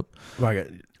have to flip. I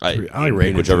I like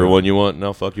Raiden. whichever too. one you want, and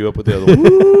I'll fuck you up with the other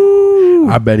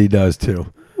one. I bet he does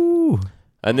too. Ooh.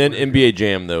 And then NBA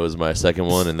Jam, though, is my second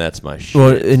one, and that's my shit. Well,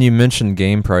 and you mentioned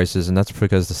game prices, and that's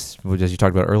because, as you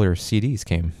talked about earlier, CDs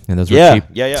came, and those were cheap.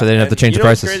 Yeah. So they didn't have to change the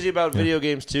prices. What's crazy about video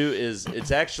games, too, is it's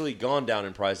actually gone down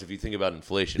in price if you think about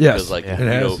inflation. Yes, because, like, it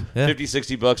has.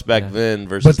 $50, $60 back then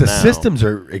versus But the now. systems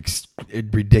are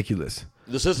ridiculous.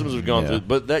 The systems have gone through,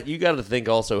 but that you got to think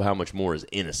also how much more is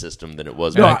in a system than it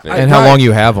was No, back then. And how long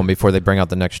you have them before they bring out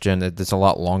the next gen. It's a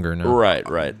lot longer now. Right.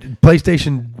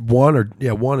 PlayStation 1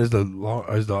 is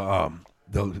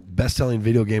the best-selling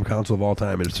video game console of all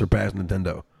time, and it surpassed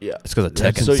Nintendo. Yeah, It's because of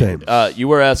That's Tekken. insane. You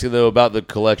were asking though about the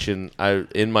collection.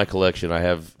 In my collection, I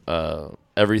have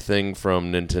everything from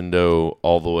Nintendo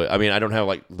all the way. I mean, I don't have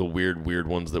like the weird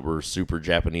ones that were super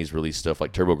Japanese release stuff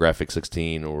like TurboGrafx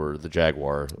 16 or the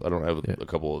Jaguar. I don't have a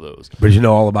couple of those. But you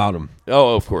know all about them.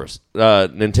 Oh, of course.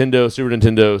 Nintendo, Super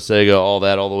Nintendo, Sega, all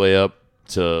the way up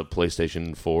to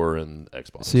PlayStation 4 and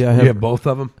Xbox. See, You have both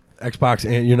of them? Xbox,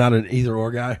 and you're not an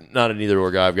either-or guy? Not an either-or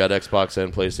guy. I've got Xbox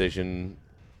and PlayStation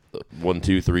 1,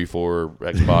 2, 3, 4,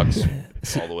 Xbox,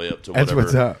 all the way up to That's whatever.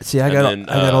 what's up. See, I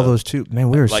got all those too. Man,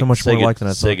 we were so much more alike than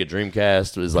I thought. Sega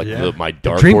Dreamcast was like my The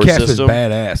dark horse Dreamcast was system.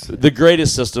 badass. The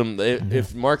greatest system.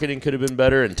 If marketing could have been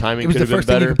better and timing It was could the have been first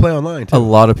thing you better. could play online, too. A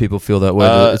lot of people feel that way.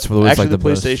 It's Actually, like the the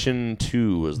best. PlayStation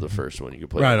 2 was the first one you could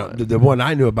play Right. online. The one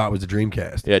I knew about was the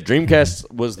Dreamcast. Yeah,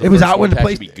 Dreamcast was the It was first out one when the to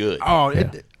actually be good. Oh,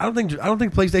 I don't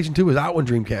think PlayStation 2 was out when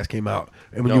Dreamcast came out,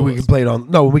 and when No, we it could was- play it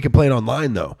on. No, we could play it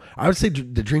online though. I would say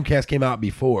the Dreamcast came out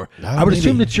before. I would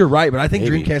assume that you're right, but I think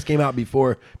Maybe. Dreamcast came out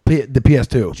before the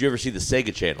PS2. Did you ever see the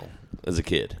Sega Channel as a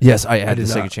kid? Yes, I had the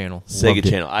did Sega not. Channel. Sega Loved it.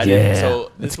 Channel. I didn't.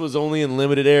 So this was only in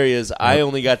limited areas. I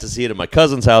only got to see it at my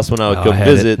cousin's house when I would Oh, come I had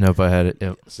visit. It. Nope, I had it.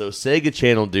 Yep. So Sega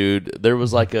Channel, dude, there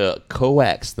was like a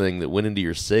coax thing that went into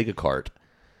your Sega cart.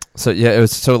 So yeah,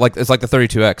 it's like the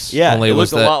 32X. Yeah, only it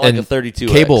was looked a lot like and a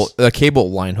 32X. Cable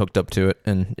line hooked up to it,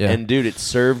 and yeah. And dude, it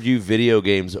served you video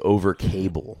games over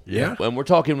cable. Yeah. And we're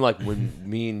talking like when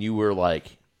me and you were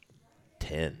like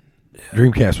 10.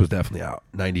 Dreamcast was definitely out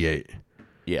 '98.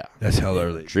 Yeah. That's hell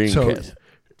early. Dreamcast.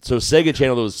 So Sega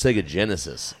Channel was Sega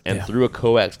Genesis, and through a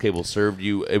coax cable served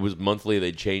you. It was monthly.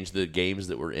 They'd change the games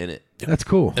that were in it. That's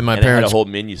cool. And my And it had a parents, whole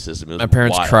menu system. It was my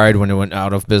parents wild. cried when it went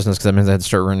out of business because that means they had to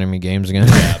start running me games again.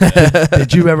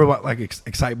 Did you ever like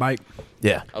Excite Bike?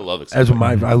 Yeah. I love it. That's one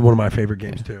of my favorite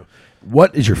games too.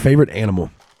 What is your favorite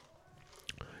animal?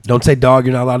 Don't say dog.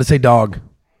 You're not allowed to say dog.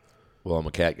 Well, I'm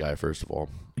a cat guy, first of all.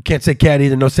 You can't say cat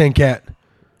either. No saying cat.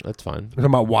 That's fine. We're talking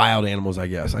about wild animals, I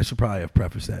guess. I should probably have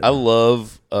prefaced that. I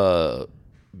love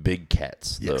big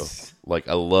cats, though. Yes. Like,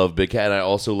 I love big cat. And I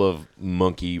also love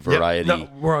monkey variety. No,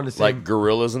 we're on the same. Like,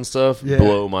 gorillas and stuff Yeah.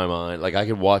 blow my mind. Like, I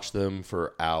could watch them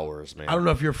for hours, man. I don't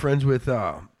know if you're friends with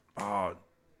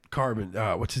Carbon.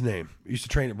 What's his name? He used to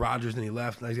train at Rogers, and he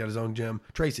left. Now he's got his own gym.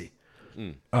 Tracy.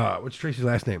 What's Tracy's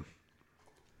last name?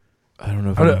 I don't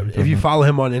know If you follow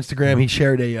him on Instagram, he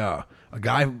shared a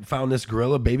guy found this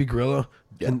gorilla, baby gorilla,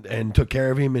 and took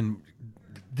care of him and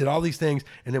did all these things.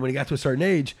 And then when he got to a certain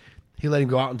age, he let him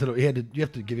go out into the. You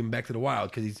have to give him back to the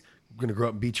wild because he's going to grow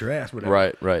up and beat your ass.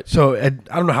 Whatever. Right. So I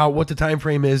don't know what the time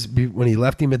frame is when he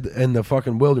left him in the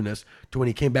fucking wilderness to when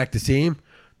he came back to see him.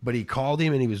 But he called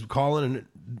him and he was calling, and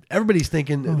everybody's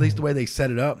thinking, at least the way they set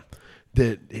it up,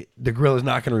 that the gorilla's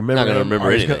not going to remember Not gonna him, remember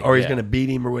or he's anything, going to beat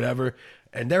him or whatever.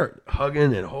 And they're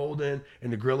hugging and holding,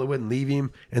 and the gorilla wouldn't leave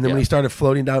him. And then when he started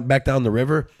floating back down the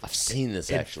river, I've seen this,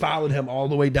 it actually. followed him all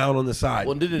the way down on the side.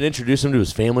 Well, did it introduce him to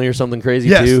his family or something crazy,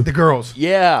 Yes, too? the girls.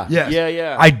 Yeah. Yes.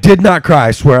 Yeah. I did not cry.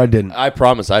 I swear I didn't. I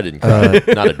promise I didn't cry.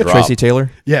 Not a drop. Tracy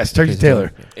Taylor. Yes, Tracy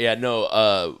Taylor. Yeah,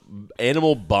 no,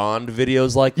 animal bond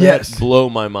videos like that Yes. blow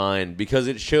my mind because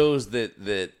it shows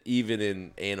that even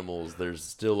in animals there's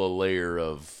still a layer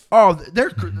of Oh,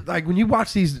 they're like when you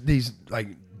watch these like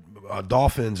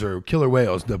dolphins or killer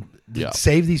whales. The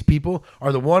save these people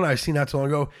are the one I seen not so long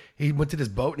ago. He went to this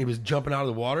boat and he was jumping out of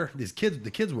the water. The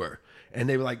kids were, and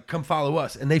they were like, "Come follow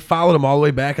us," and they followed him all the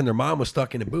way back. And their mom was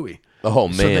stuck in a buoy.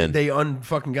 Oh, So man. they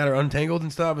fucking got her untangled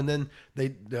and stuff, and then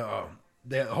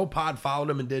the whole pod followed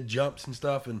him and did jumps and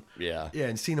stuff, and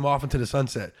and seen him off into the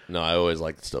sunset. No, I always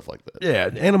liked stuff like that. Yeah,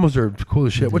 animals are cool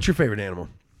as shit. What's your favorite animal?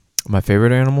 My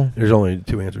favorite animal? There's only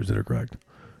two answers that are correct.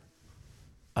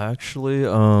 Actually,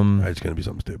 It's gonna be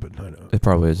something stupid. I know. it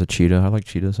probably is a cheetah. I like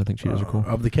cheetahs. I think cheetahs are cool.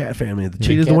 Of the cat family, the Big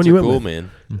cheetah's the cats one you are went cool, with.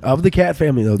 man. Of the cat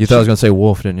family, though, You thought I was going to say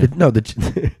wolf, didn't you?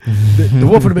 the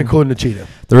wolf would have been cooler than the cheetah.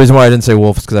 The reason why I didn't say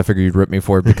wolf is because I figured you'd rip me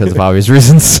for it because of obvious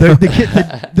reasons.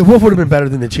 The wolf would have been better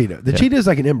than the cheetah. The cheetah is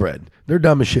like an inbred. They're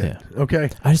dumb as shit. Yeah. Okay.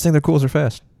 I just think they're cool as they're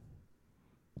fast.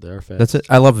 They're fast. That's it.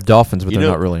 I love dolphins, but You they're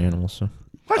know- not really animals. So.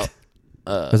 What?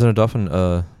 Isn't a dolphin is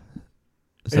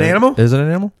An that- animal? Is it an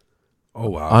animal? Oh,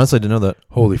 wow. Honestly, I didn't know that.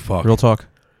 Holy fuck. Real talk.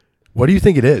 What do you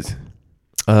think it is?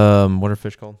 What are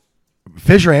fish called?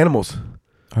 Fish or animals?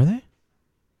 Are they?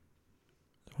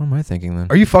 What am I thinking then?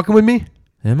 Are you fucking with me?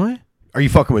 Am I? Are you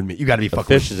fucking with me? You got to be A fucking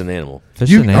fish with is an animal. Fish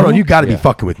me. is an Hold on, animal? you got to be Yeah.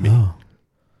 fucking with me. Oh.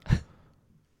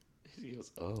 He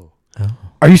goes, oh.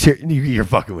 Are you serious? You're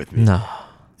fucking with me. No.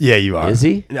 Yeah, you are. Is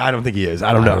he? I don't think he is.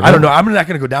 I don't know. I don't know. I'm not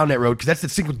going to go down that road because that's the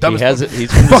single He dumbest has it. fucking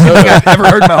He's from thing I've DeSoto. ever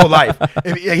heard in my whole life.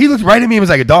 He looked right at me and was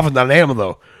like, a dolphin's not an animal,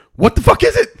 though. What the fuck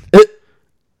is it?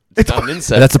 It's Not an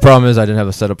insect. That's the problem is I didn't have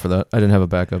a setup for that. I didn't have a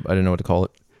backup. I didn't know what to call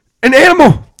it. an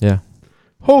animal. Yeah.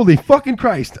 Holy fucking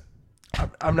Christ.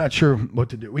 I'm not sure what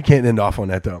to do. We can't end off on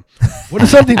that, though. What is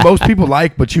something most people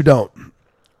like, but you don't?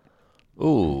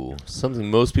 Ooh, something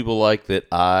most people like that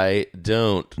I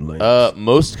don't. Lance.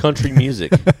 Most country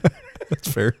music.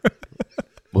 That's fair.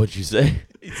 What'd you say?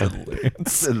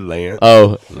 Lance.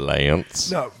 Oh,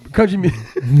 Lance. No, country music.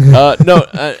 No,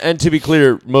 and to be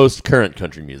clear, most current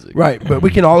country music. Right, but we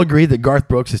can all agree that Garth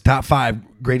Brooks is top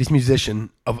 5 greatest musician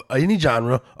of any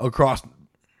genre across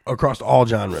all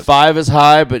genres. 5 is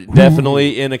high, but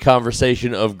definitely in a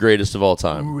conversation of greatest of all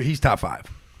time. He's top 5,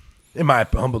 in my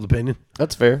humble opinion.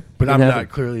 That's fair. But You I'm can have not it.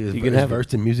 clearly You can as have it.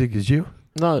 versed in music as you.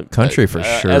 No, Country for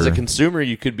sure. As a consumer,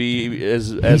 you could be as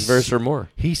versed or more.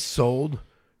 He sold.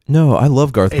 No, I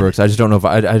love Garth Brooks. I just don't know if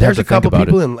I'd have There's to a think couple about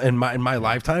people it. in my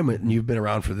lifetime, and you've been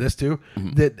around for this too,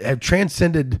 Mm-hmm. that have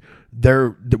transcended their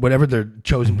whatever their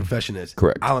chosen profession is.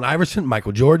 Correct. Allen Iverson,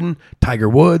 Michael Jordan, Tiger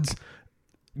Woods,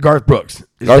 Garth Brooks.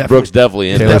 is Garth Brooks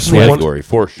definitely in Taylor that Swift. category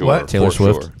for sure. What? Taylor for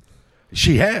Swift. Sure.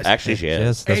 She has. Actually, she has.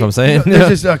 Yes, that's Hey, what I'm saying.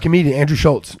 There's this comedian, Andrew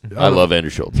Schultz. I love Andrew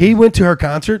Schultz. He went to her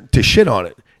concert to shit on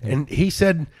it, and he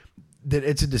said that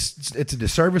it's a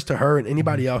disservice to her and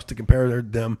anybody else to compare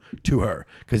them to her,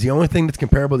 because the only thing that's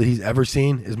comparable that he's ever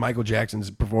seen is Michael Jackson's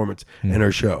performance in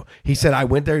her show. He said, I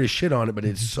went there to shit on it, but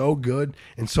it's so good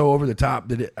and so over the top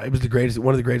that it was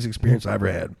one of the greatest experiences I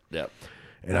ever had. Yep.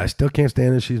 And I still can't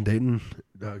stand that she's dating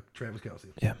Travis Kelce.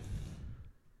 Yeah.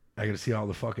 I got to see all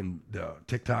the fucking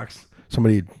TikToks.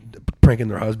 Somebody pranking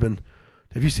their husband.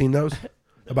 Have you seen those?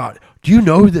 Do you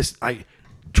know this?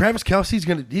 Travis Kelce's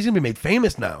gonna be made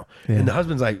famous now, and the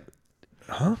husband's like,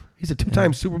 huh? He's a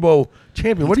 2-time Super Bowl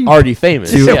champion. What are you Already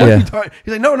famous. Yeah, what are Yeah. you talking?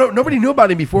 He's like, no, nobody knew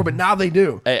about him before, but now they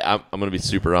do. Hey, I'm going to be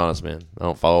super honest, man. I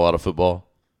don't follow a lot of football.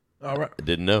 All right. I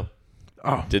didn't know.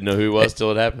 Oh, Didn't know who he was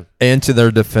till it happened. And to their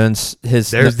defense,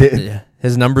 his There's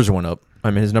his numbers went up.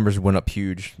 I mean, his numbers went up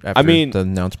huge after mean, the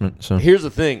announcement. So Here's the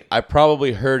thing. I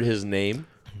probably heard his name,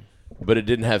 but it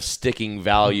didn't have sticking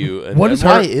value. And, What and is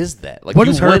why her- is that? Like, what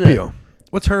you is her win appeal?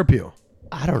 What's her appeal?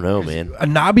 I don't know, man. A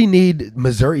Nobby Need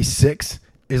Missouri 6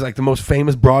 is like the most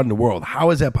famous broad in the world. How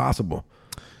is that possible?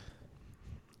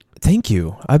 thank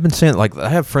you. I've been saying, like, I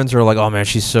have friends who are like, oh man,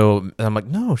 she's so. And I'm like,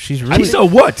 no, she's really. So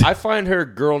what? I find her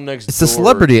girl next It's door. the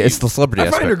celebrity. It's the celebrity I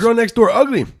aspect. find her girl next door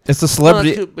ugly. It's the No, celebrity.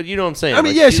 that's cute, but you know what I'm saying. I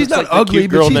mean, Like, yeah, she she's looks not like the ugly,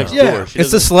 cute but girl she's- next yeah. door. She It's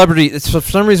the doesn't- celebrity. It's for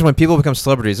some reason when people become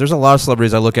celebrities, there's a lot of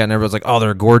celebrities I look at and everyone's like, oh,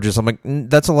 they're gorgeous. I'm like,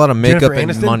 that's a lot of makeup Jennifer and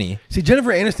Aniston? money. See,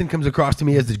 Jennifer Aniston comes across to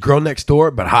me as the girl next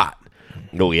door, but hot.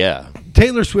 Oh yeah.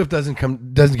 Taylor Swift doesn't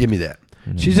give me that.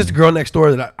 She's just a girl next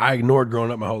door that I ignored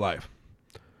growing up my whole life.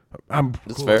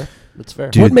 That's fair. That's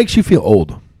fair. What makes you feel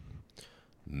old?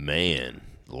 Man,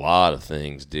 a lot of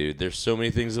things, dude. There's so many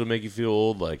things that'll make you feel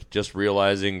old. Like just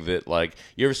realizing that, like,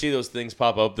 you ever see those things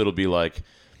pop up that'll be like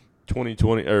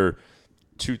 2020 or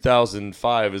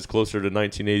 2005 is closer to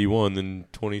 1981 than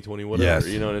 2020, whatever. Yes.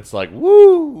 You know, and it's like,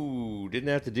 woo, didn't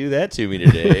have to do that to me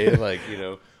today. Like, you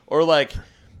know, or like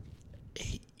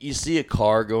you see a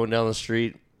car going down the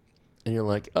street and you're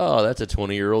like, oh, that's a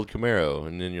 20-year-old Camaro.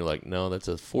 And then you're like, no, that's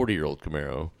a 40-year-old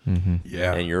Camaro.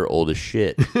 Yeah. And you're old as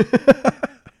shit.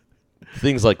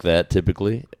 Things like that,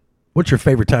 typically. What's your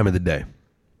favorite time of the day?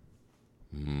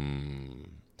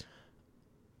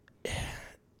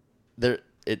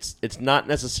 It's not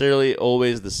necessarily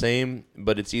always the same,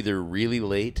 but it's either really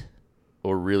late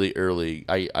or really early.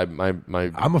 My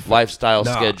I'm a lifestyle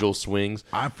nah. schedule swings,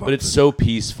 I fuck but it's with so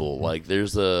peaceful. Like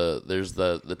there's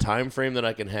the time frame that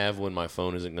I can have when my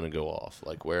phone isn't going to go off,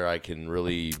 like where I can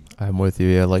really. I'm with you.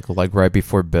 Yeah, like right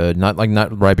before bed. Not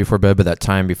right before bed, but that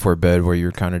time before bed where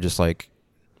you're kind of just like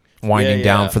winding Yeah,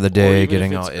 down yeah. for the Or day, even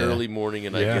getting if it's out. early morning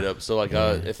and I Yeah. get up. So like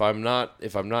if I'm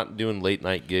not doing late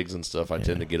night gigs and stuff, I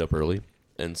tend to get up early.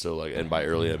 And so like, and by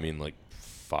early I mean like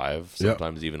 5, Yep.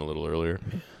 sometimes even a little earlier.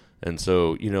 And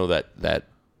so you know that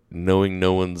knowing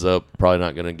no one's up, probably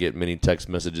not going to get many text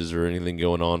messages or anything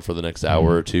going on for the next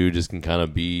hour or two, just can kind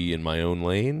of be in my own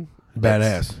lane.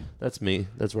 Badass. That's me.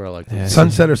 That's where I like to. Yeah.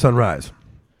 Sunset or sunrise?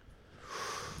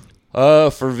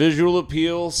 For visual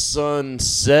appeal,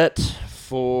 sunset.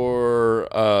 For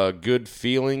good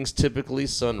feelings, typically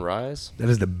sunrise. That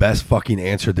is the best fucking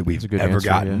answer that we've a good ever answer,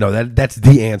 gotten. yeah. No, that's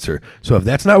the answer. So if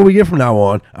that's not what we get from now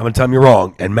on, I'm going to tell him you're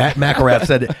wrong. And Matt McElwrath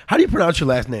said it. How do you pronounce your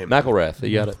last name? McElwrath,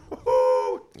 you got it.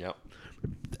 Yep.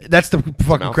 That's the fucking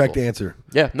mouthful. correct answer.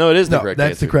 Yeah, no, it is the No, correct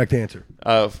that's answer. the correct answer.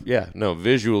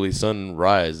 Visually,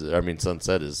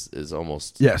 sunset is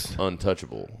almost Yes.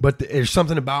 untouchable. But there's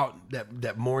something about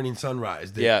that morning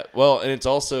sunrise. Yeah, well, and it's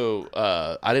also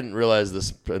I didn't realize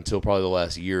this until probably the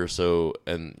last year or so.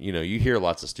 And you hear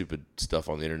lots of stupid stuff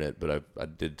on the internet, but I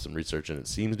did some research and it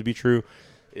seems to be true.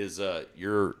 Is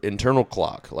your internal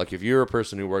clock? Like if you're a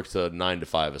person who works 9 to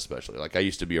 5, especially. Like I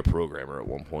used to be a programmer at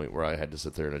one point where I had to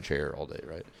sit there in a chair all day,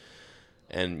 right?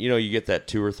 And you get that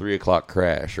 2 or 3 o'clock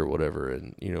crash or whatever,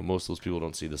 and most of those people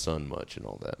don't see the sun much and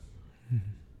all that.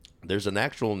 There's an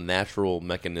actual natural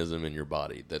mechanism in your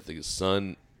body that the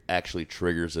sun actually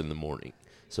triggers in the morning.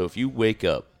 So if you wake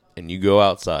up and you go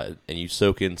outside and you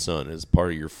soak in sun as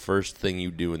part of your first thing you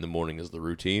do in the morning as the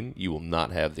routine, you will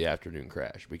not have the afternoon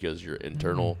crash because your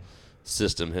internal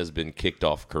system has been kicked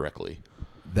off correctly.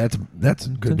 That's good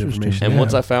interesting. information. And Yeah.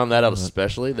 once I found that out,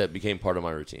 especially, that became part of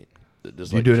my routine.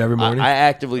 Just You do it every morning? I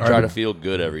actively try Or- to feel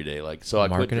good every day. Like so, I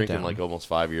quit Marking it drinking down. like almost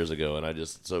 5 years ago, and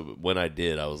when I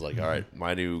did, I was like, all right,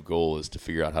 my new goal is to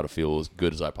figure out how to feel as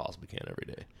good as I possibly can every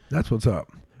day. That's what's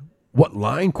up. What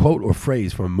line, quote, or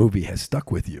phrase from a movie has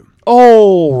stuck with you?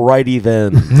 Oh, righty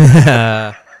then.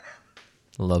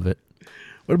 Love it.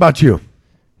 What about you?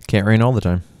 Can't rain all the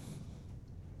time.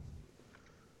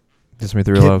 Gets me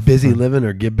through a lot Get of busy living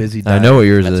or get busy dying? I know what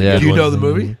yours That's is. a Yeah. good Do you one. know the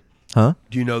movie? Huh?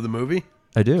 Do you know the movie?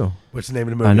 I do. What's the name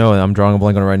of the movie? I know. I'm drawing a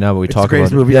blank on it right now, but we It's talk the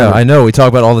greatest about it. movie Yeah, ever. I know. We talk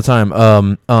about it all the time.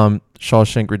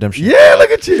 Shawshank Redemption. Yeah,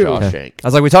 look at you. Shawshank. I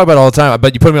was like, we talk about it all the time,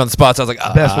 but you put me on the spot, so I was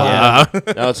like, Best line.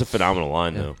 Yeah. No, it's a phenomenal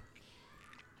line, though.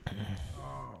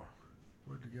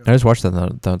 I just watched that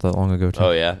not long ago, too.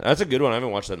 Oh, yeah. That's a good one. I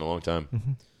haven't watched that in a long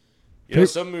time.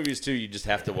 Some movies, too, you just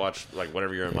have to watch, like,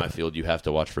 whenever you're in my field, you have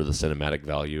to watch for the cinematic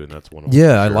value, and that's one of them.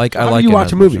 Yeah, for I sure. like How do you it watch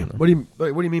as a much movie? as them.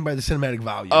 What do you mean by the cinematic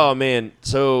value? Oh, man.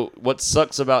 So what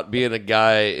sucks about being a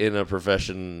guy in a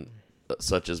profession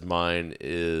such as mine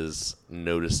is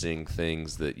noticing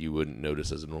things that you wouldn't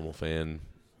notice as a normal fan,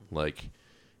 like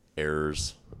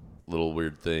errors, little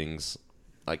weird things.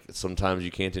 Like sometimes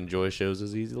you can't enjoy shows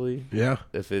as easily. Yeah.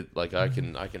 If it like I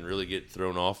can really get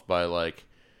thrown off by like,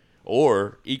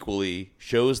 or equally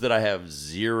shows that I have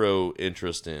zero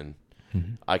interest in.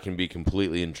 I can be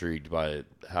completely intrigued by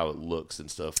how it looks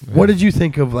and stuff. What did you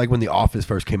think of like when The Office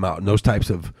first came out and those types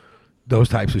of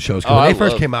shows? 'Cause Oh, when I they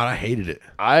first love- came out, I hated it.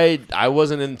 I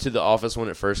wasn't into The Office when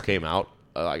it first came out.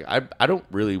 I don't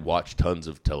really watch tons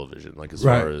of television, like as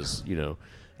Right. far as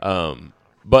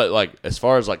but like as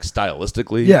far as like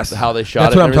stylistically, Yes. how they shot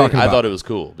That's it, what and I'm everything, talking I about. thought it was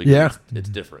cool because Yeah. it's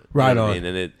different, Right you know what on. I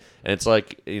mean? And it's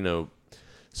like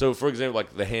So, for example,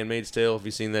 like The Handmaid's Tale. Have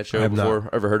you seen that show I have not. before?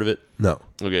 Ever heard of it? No.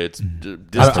 Okay, it's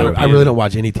I really don't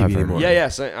watch any TV I've heard anymore. Yeah, yeah.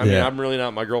 So, I mean, Yeah. I'm really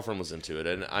not. My girlfriend was into it,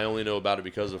 and I only know about it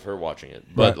because of her watching it.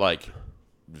 But Right. like,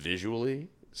 visually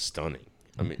stunning.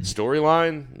 I mean,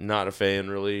 storyline, not a fan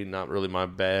really. Not really my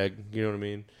bag. You know what I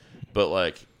mean? But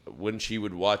like, when she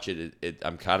would watch it,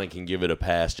 I'm kind of can give it a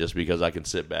pass just because I can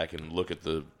sit back and look at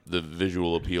the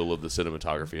visual appeal of the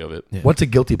cinematography of it. Yeah. What's a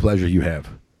guilty pleasure you have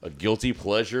A guilty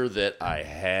pleasure that I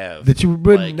have that you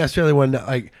wouldn't like, necessarily want to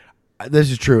like?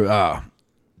 This is true.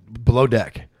 Below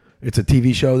Deck. It's a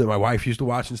TV show that my wife used to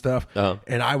watch and stuff,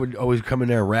 and I would always come in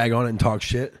there and rag on it and talk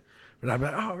shit. But I'd be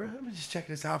like, oh, let me just check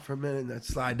this out for a minute, and I'd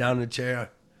slide down in the chair.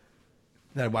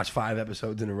 Then I'd watch 5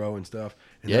 episodes in a row and stuff.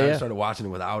 And then I started watching it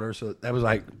without her, so that was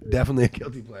like definitely a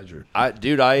guilty pleasure. I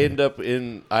end up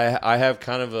in I have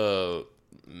kind of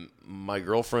my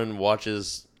girlfriend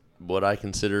watches what I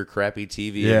consider crappy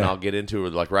TV, Yeah. and I'll get into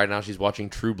it. Like right now, she's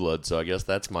watching True Blood, so I guess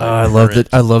that's my. I love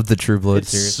current- the True Blood It's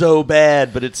series. so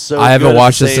bad, but it's so. I haven't good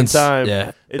watched at it the same since- time.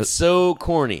 yeah. It's so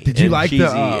corny. Did you and like cheesy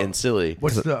the and silly?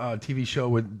 What's the TV show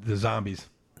with the zombies?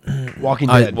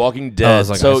 Walking I- Dead. Walking I Dead. was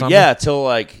like, so iZombie? yeah, till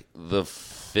like the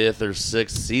 5th or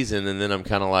 6th season, and then I'm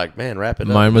kind of like, man, wrap it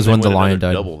up. Mine was And when they the went lion another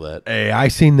died. Double that Hey, I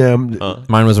seen them.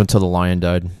 Mine was until the lion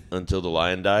died. until the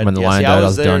lion died. When the Yeah, lion see, died, I I was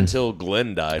was there done. until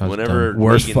Glenn died. I was Whenever done.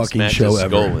 Worst Negan fucking smashed show his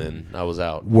ever. skull in, I was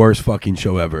out. Worst fucking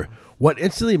show ever. What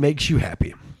instantly makes you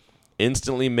happy?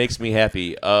 Instantly makes me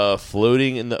happy.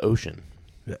 Floating in the ocean.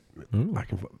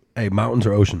 Hey, mountains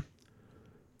or ocean?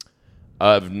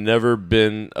 I've never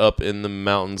been up in the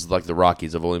mountains like the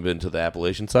Rockies. I've only been to the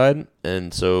Appalachian side.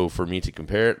 And so for me to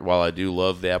compare it, while I do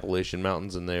love the Appalachian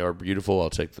Mountains and they are beautiful,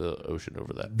 I'll take the ocean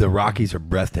over that. The Rockies are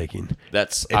breathtaking.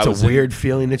 It's It's a weird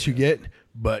feeling that you get,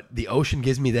 but the ocean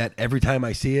gives me that every time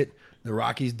I see it. The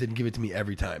Rockies didn't give it to me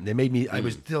every time. They made me. I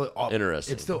was still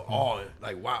Interesting. It's still all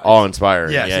like wow,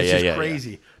 Awe-inspiring. Yes, Yeah, it's yeah, just yeah,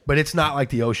 crazy. But it's not like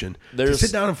the ocean. To There's-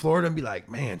 sit down in Florida and be like,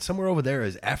 man, somewhere over there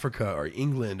is Africa or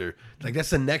England or like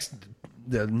that's the next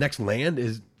land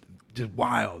is just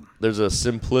wild. There's a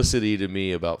simplicity to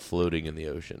me about floating in the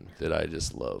ocean that I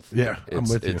just love. Yeah, I'm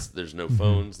with you. There's no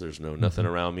phones. There's no nothing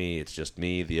around me. It's just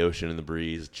me, the ocean, and the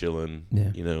breeze, chilling.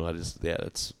 Yeah. You know,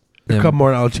 that's A couple more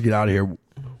and I'll let you get out of here.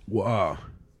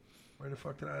 Where the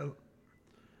fuck did I?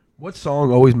 What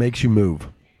song always makes you move?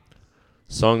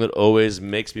 song that always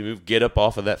makes me move. Get up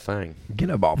off of that thing. Get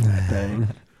up off that thing.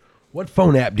 What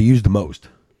phone app do you use the most?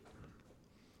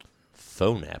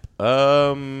 Phone app.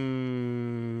 I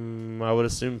would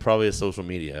assume probably a social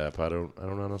media app. I don't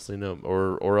honestly know.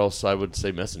 Or else I would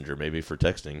say Messenger maybe for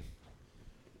texting.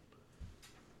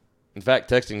 In fact,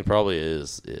 texting probably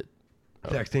is it.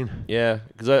 Texting. Yeah,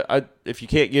 because I if you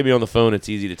can't get me on the phone, it's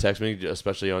easy to text me,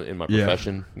 especially in my Yeah.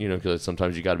 profession. You know, because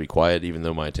sometimes you got to be quiet, even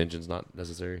though my attention's not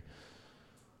necessary.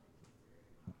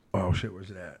 Oh shit,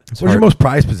 where's it at? It's What's your hard. most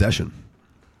prized possession?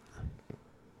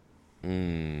 I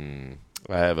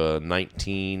have a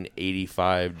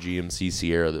 1985 GMC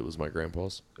Sierra that was my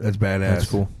grandpa's. That's badass. That's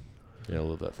cool. Yeah, I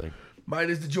love that thing.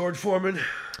 Mine is the George Foreman.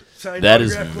 Signed That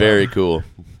is autograph very club. cool.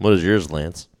 What is yours,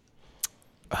 Lance?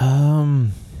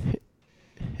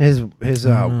 His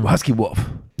Husky Wolf.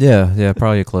 Yeah,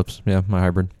 probably Eclipse. Yeah, my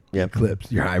hybrid. Yeah,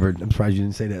 Clips. Your hybrid. I'm surprised you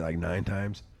didn't say that like 9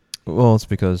 times. Well, it's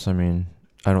because I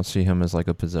don't see him as like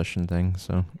a possession thing.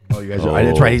 So Oh, you guys are.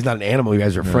 That's right. He's not an animal. You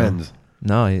guys are friends.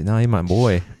 no, he's my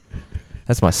boy.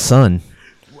 That's my son.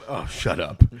 Oh, shut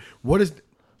up. What is?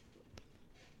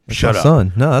 That's Shut my up.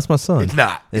 son. No, that's my son. It's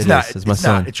not. It's It not. is. It's my not.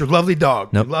 son. It's your lovely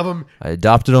dog. Nope. You love him. I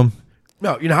adopted him.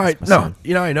 No, you know how I my no. son.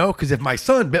 You know how I know because if my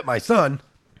son bit my son,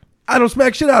 I don't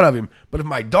smack shit out of him. But if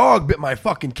my dog bit my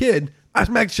fucking kid, I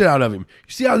smack shit out of him.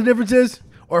 You see how the difference is?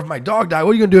 Or if my dog died,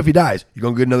 what are you gonna do if he dies? You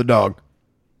gonna get another dog?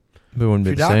 But it wouldn't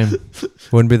be If the you die- same.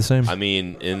 Wouldn't be the same. I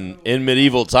mean, in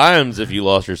medieval times, if you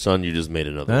lost your son, you just made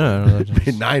another. No.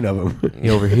 9 of them. He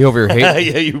over here hate.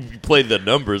 Yeah, you played the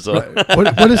numbers. Huh?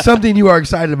 what is something you are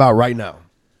excited about right now?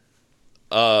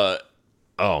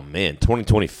 Oh man,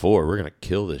 2024. We're gonna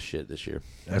kill this shit this year.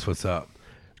 That's what's up.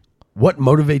 What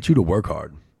motivates you to work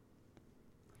hard?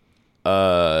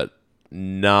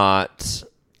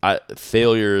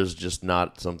 Failure is just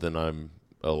not something I'm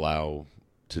allow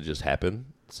to just happen.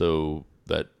 So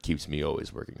that keeps me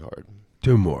always working hard.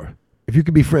 2 more. If you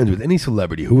could be friends with any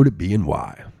celebrity, who would it be and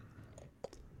why?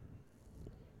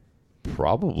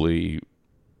 Probably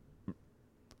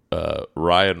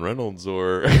Ryan Reynolds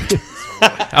or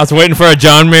I was waiting for a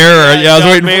John Mayer. I was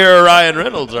waiting Mayer or Ryan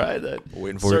Reynolds. Right,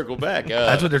 Waiting for circle back.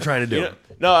 That's what they're trying to do.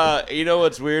 You know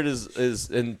what's weird is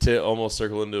and to almost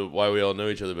circle into why we all know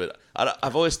each other. But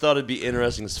I've always thought it'd be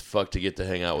interesting as fuck to get to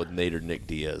hang out with Nate or Nick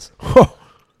Diaz.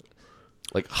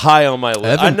 Like high on my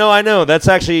list. Evan- I know. That's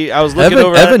actually I was looking Evan-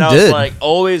 over at it Evan and I was did. like,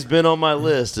 always been on my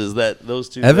list. Is that those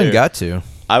two? Evan there. got to.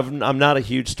 I'm not a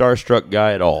huge starstruck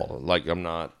guy at all. Like I'm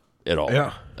not at all.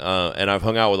 Yeah. And I've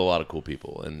hung out with a lot of cool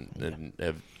people and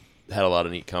have had a lot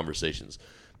of neat conversations.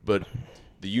 But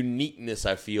the uniqueness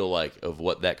I feel like of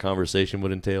what that conversation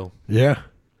would entail, Yeah.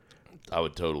 I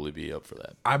would totally be up for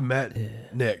that. I met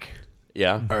Nick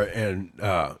Yeah. and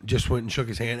just went and shook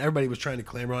his hand. Everybody was trying to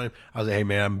clamor on him. I was like, hey,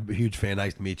 man, I'm a huge fan.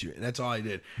 Nice to meet you. And that's all I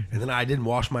did. And then I didn't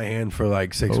wash my hand for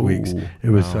like 6 weeks. It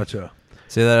was such a...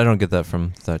 See that I don't get that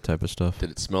from that type of stuff.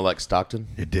 Did it smell like Stockton?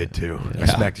 It did, too. I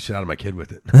smacked the shit out of my kid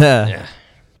with it. Yeah.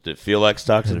 Did it feel like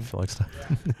Stockton? Didn't feel like stuff.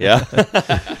 Yeah.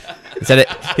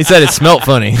 He said it smelt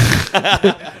funny.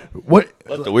 What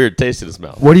Let the weird taste in his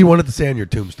mouth. What do you want it to say on your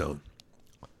tombstone?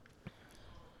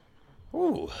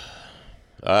 Ooh.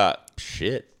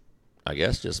 Shit. I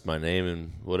guess just my name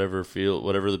and whatever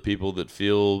the people that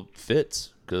feel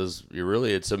fits. Because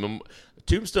it's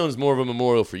tombstone's more of a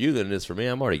memorial for you than it is for me.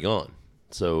 I'm already gone.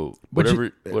 So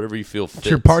whatever you feel fits. It's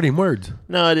your parting words.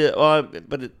 No, I did. Well,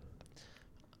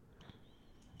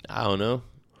 I don't know.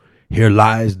 Here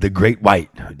lies the great white,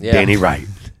 Yeah. Danny Wright.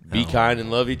 Be kind and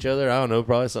love each other. I don't know.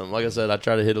 Probably something. Like I said, I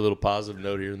try to hit a little positive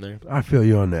note here and there. I feel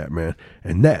you on that, man.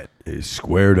 And that is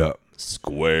squared up.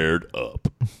 Squared up.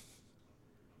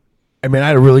 I mean, I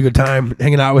had a really good time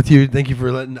hanging out with you. Thank you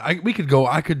for letting. We could go.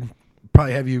 I could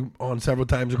probably have you on several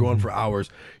times or go on for hours.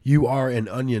 You are an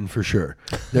onion for sure.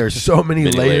 There's so many,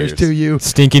 Many layers layers. to you.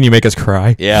 Stinking, you make us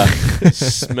cry. Yeah.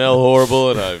 Smell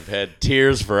horrible, and I've had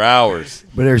tears for hours.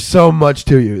 But there's so much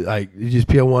to you. Like you just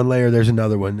peel one layer, there's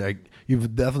another one. Like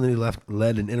you've definitely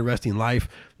led an interesting life.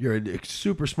 You're a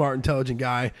super smart, intelligent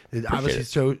guy. It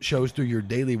obviously shows through your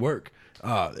daily work.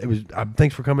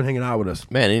 Thanks for coming, hanging out with us.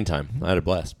 Man, anytime. I had a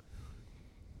blast.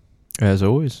 As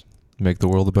always, make the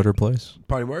world a better place.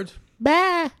 Party words?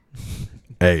 Bah.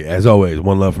 Hey, as always,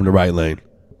 one love from the right lane.